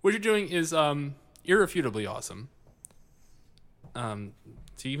 what you're doing is irrefutably awesome. So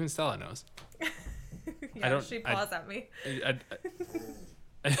even Stella knows. yeah, she paws at me.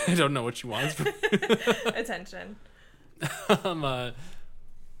 I don't know what she wants. Attention.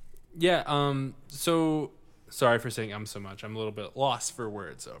 So sorry for saying so much. I'm a little bit lost for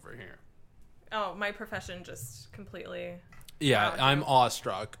words over here. Oh, my profession just completely. Yeah, Wow, I'm Joe.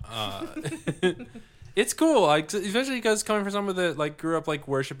 awestruck. It's cool, like especially because coming from someone that like grew up like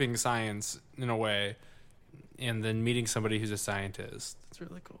worshiping science in a way, and then meeting somebody who's a scientist. It's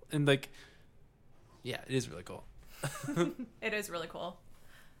really cool, and like, yeah, it is really cool. It is really cool.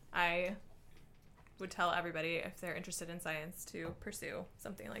 I would tell everybody if they're interested in science to pursue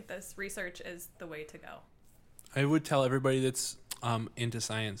something like this. Research is the way to go. I would tell everybody that's into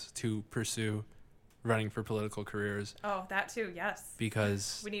science to pursue running for political careers Oh, that too. Yes.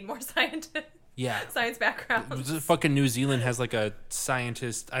 because We need more scientists. yeah. Science backgrounds. Fucking New Zealand has like a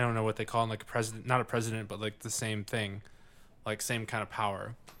scientist. I don't know what they call him, like a president, not a president, but like the same thing, like same kind of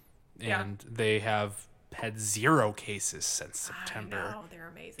power. Yeah. And they have had 0 cases since September. I know, they're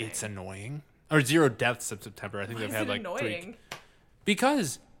amazing. It's annoying. Or 0 deaths since September. I think Why they've is had it like 3. annoying?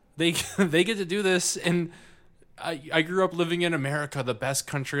 Because they they get to do this, and I grew up living in America, the best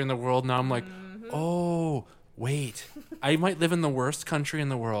country in the world. Now I'm like, oh wait, I might live in the worst country in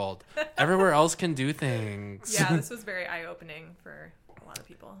the world. Everywhere else can do things. Yeah, this was very eye-opening for a lot of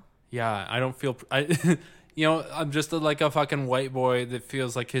people. Yeah, I don't feel. I'm just like a fucking white boy that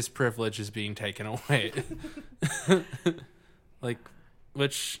feels like his privilege is being taken away. Like,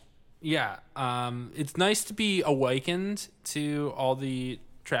 which, yeah, it's nice to be awakened to all the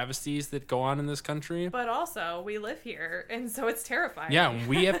travesties that go on in this country. But also, we live here, and so it's terrifying. Yeah,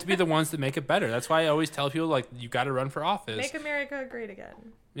 we have to be the ones that make it better. That's why I always tell people, like, you got to run for office. Make America great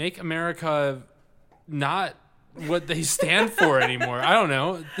again. Make America not what they stand for anymore. I don't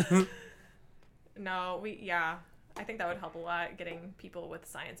know. No, I think that would help a lot, getting people with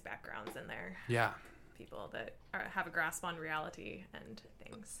science backgrounds in there. Yeah. People that have a grasp on reality and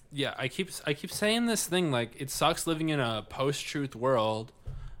things. Yeah, I keep saying this thing, like, it sucks living in a post-truth world,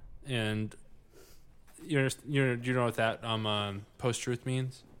 and you know what that post-truth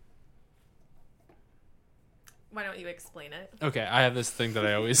means? Why don't you explain it? Okay, I have this thing that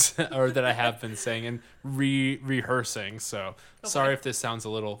I always or that I have been saying and rehearsing. So sorry boy. if this sounds a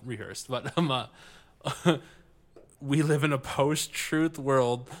little rehearsed, but we live in a post-truth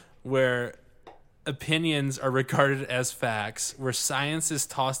world where opinions are regarded as facts, where science is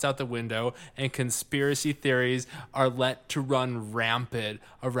tossed out the window and conspiracy theories are let to run rampant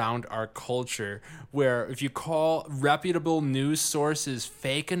around our culture, where if you call reputable news sources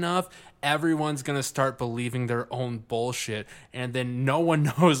fake enough, everyone's going to start believing their own bullshit, and then no one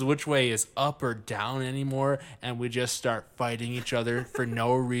knows which way is up or down anymore, and we just start fighting each other for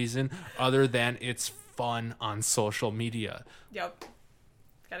no reason other than it's fun on social media. Yep.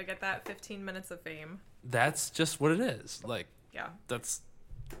 Gotta get that 15 minutes of fame. That's just what it is. Like, Yeah. that's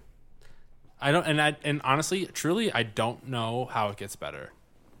and honestly, truly, I don't know how it gets better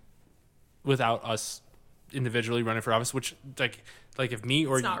without us individually running for office, which like if me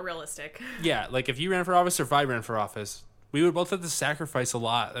or It's not realistic. yeah, like if you ran for office or if I ran for office, we would both have to sacrifice a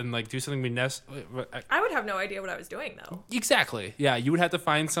lot and like do something I would have no idea what I was doing, though. exactly. Yeah, you would have to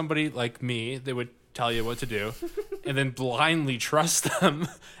find somebody like me that would tell you what to do and then blindly trust them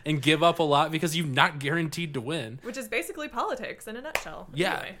and give up a lot because you're not guaranteed to win. Which is basically politics in a nutshell.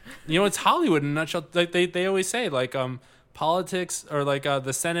 Yeah. Anyway. You know, it's Hollywood in a nutshell. Like they always say, like, politics or like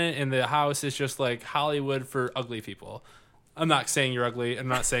the Senate and the House is just like Hollywood for ugly people. I'm not saying you're ugly. I'm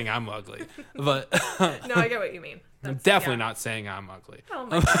not saying I'm ugly, but No, I get what you mean. I'm definitely not saying I'm ugly. Oh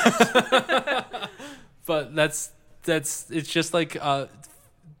my gosh. But that's it's just like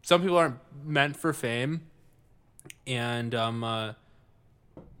some people aren't meant for fame, and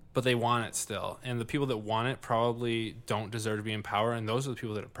but they want it still. And the people that want it probably don't deserve to be in power, and those are the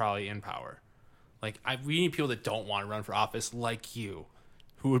people that are probably in power. Like, we need people that don't want to run for office, like you,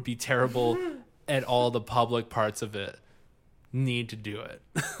 who would be terrible at all the public parts of it. Need to do it.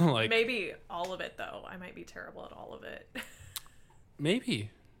 Like, maybe all of it, though. I might be terrible at all of it. Maybe.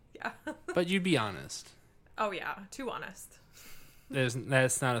 Yeah. But you'd be honest. Oh, yeah. Too honest.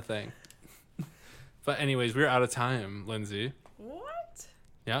 That's not a thing. But anyways, we're out of time, Lindsay. What?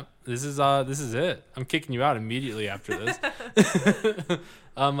 Yep. This is it. I'm kicking you out immediately after this.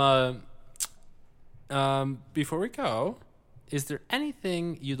 Before we go, is there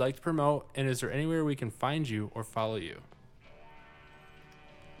anything you'd like to promote, and is there anywhere we can find you or follow you?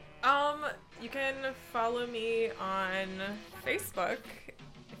 You can follow me on Facebook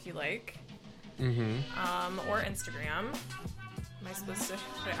if you like. Or Instagram. Am I supposed to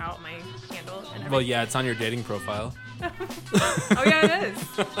put out my handle and everything? Well, yeah, it's on your dating profile. Oh, yeah, it is.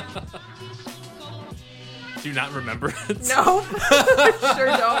 Do you not remember it? No. Sure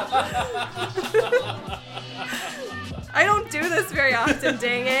don't. I don't do this very often,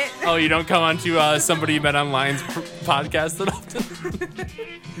 dang it. Oh, you don't come onto Somebody You Met Online's podcast that often?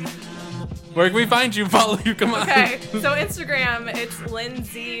 Where can we find you? Follow you, come on. Okay, so Instagram, it's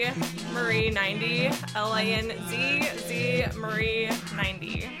Lindsay Marie 90, LINZZ Marie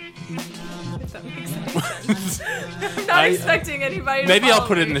 90. If that makes any sense. I'm not expecting anybody to Maybe I'll follow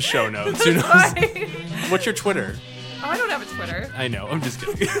put it me. in the show notes. Who knows? Fine. What's your Twitter? Oh, I don't have a Twitter. I know, I'm just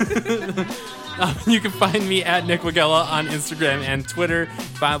kidding. You can find me at Nick Wagella on Instagram and Twitter.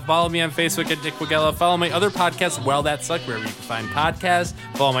 Follow me on Facebook at Nick Wagella. Follow my other podcast, Well That Suck, wherever you can find podcasts.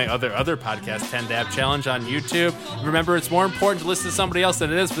 Follow my other podcast, 10 Dab Challenge on YouTube. Remember, it's more important to listen to somebody else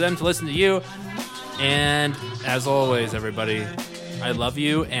than it is for them to listen to you. And as always, everybody, I love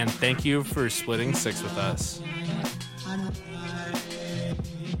you and thank you for splitting 6 with us.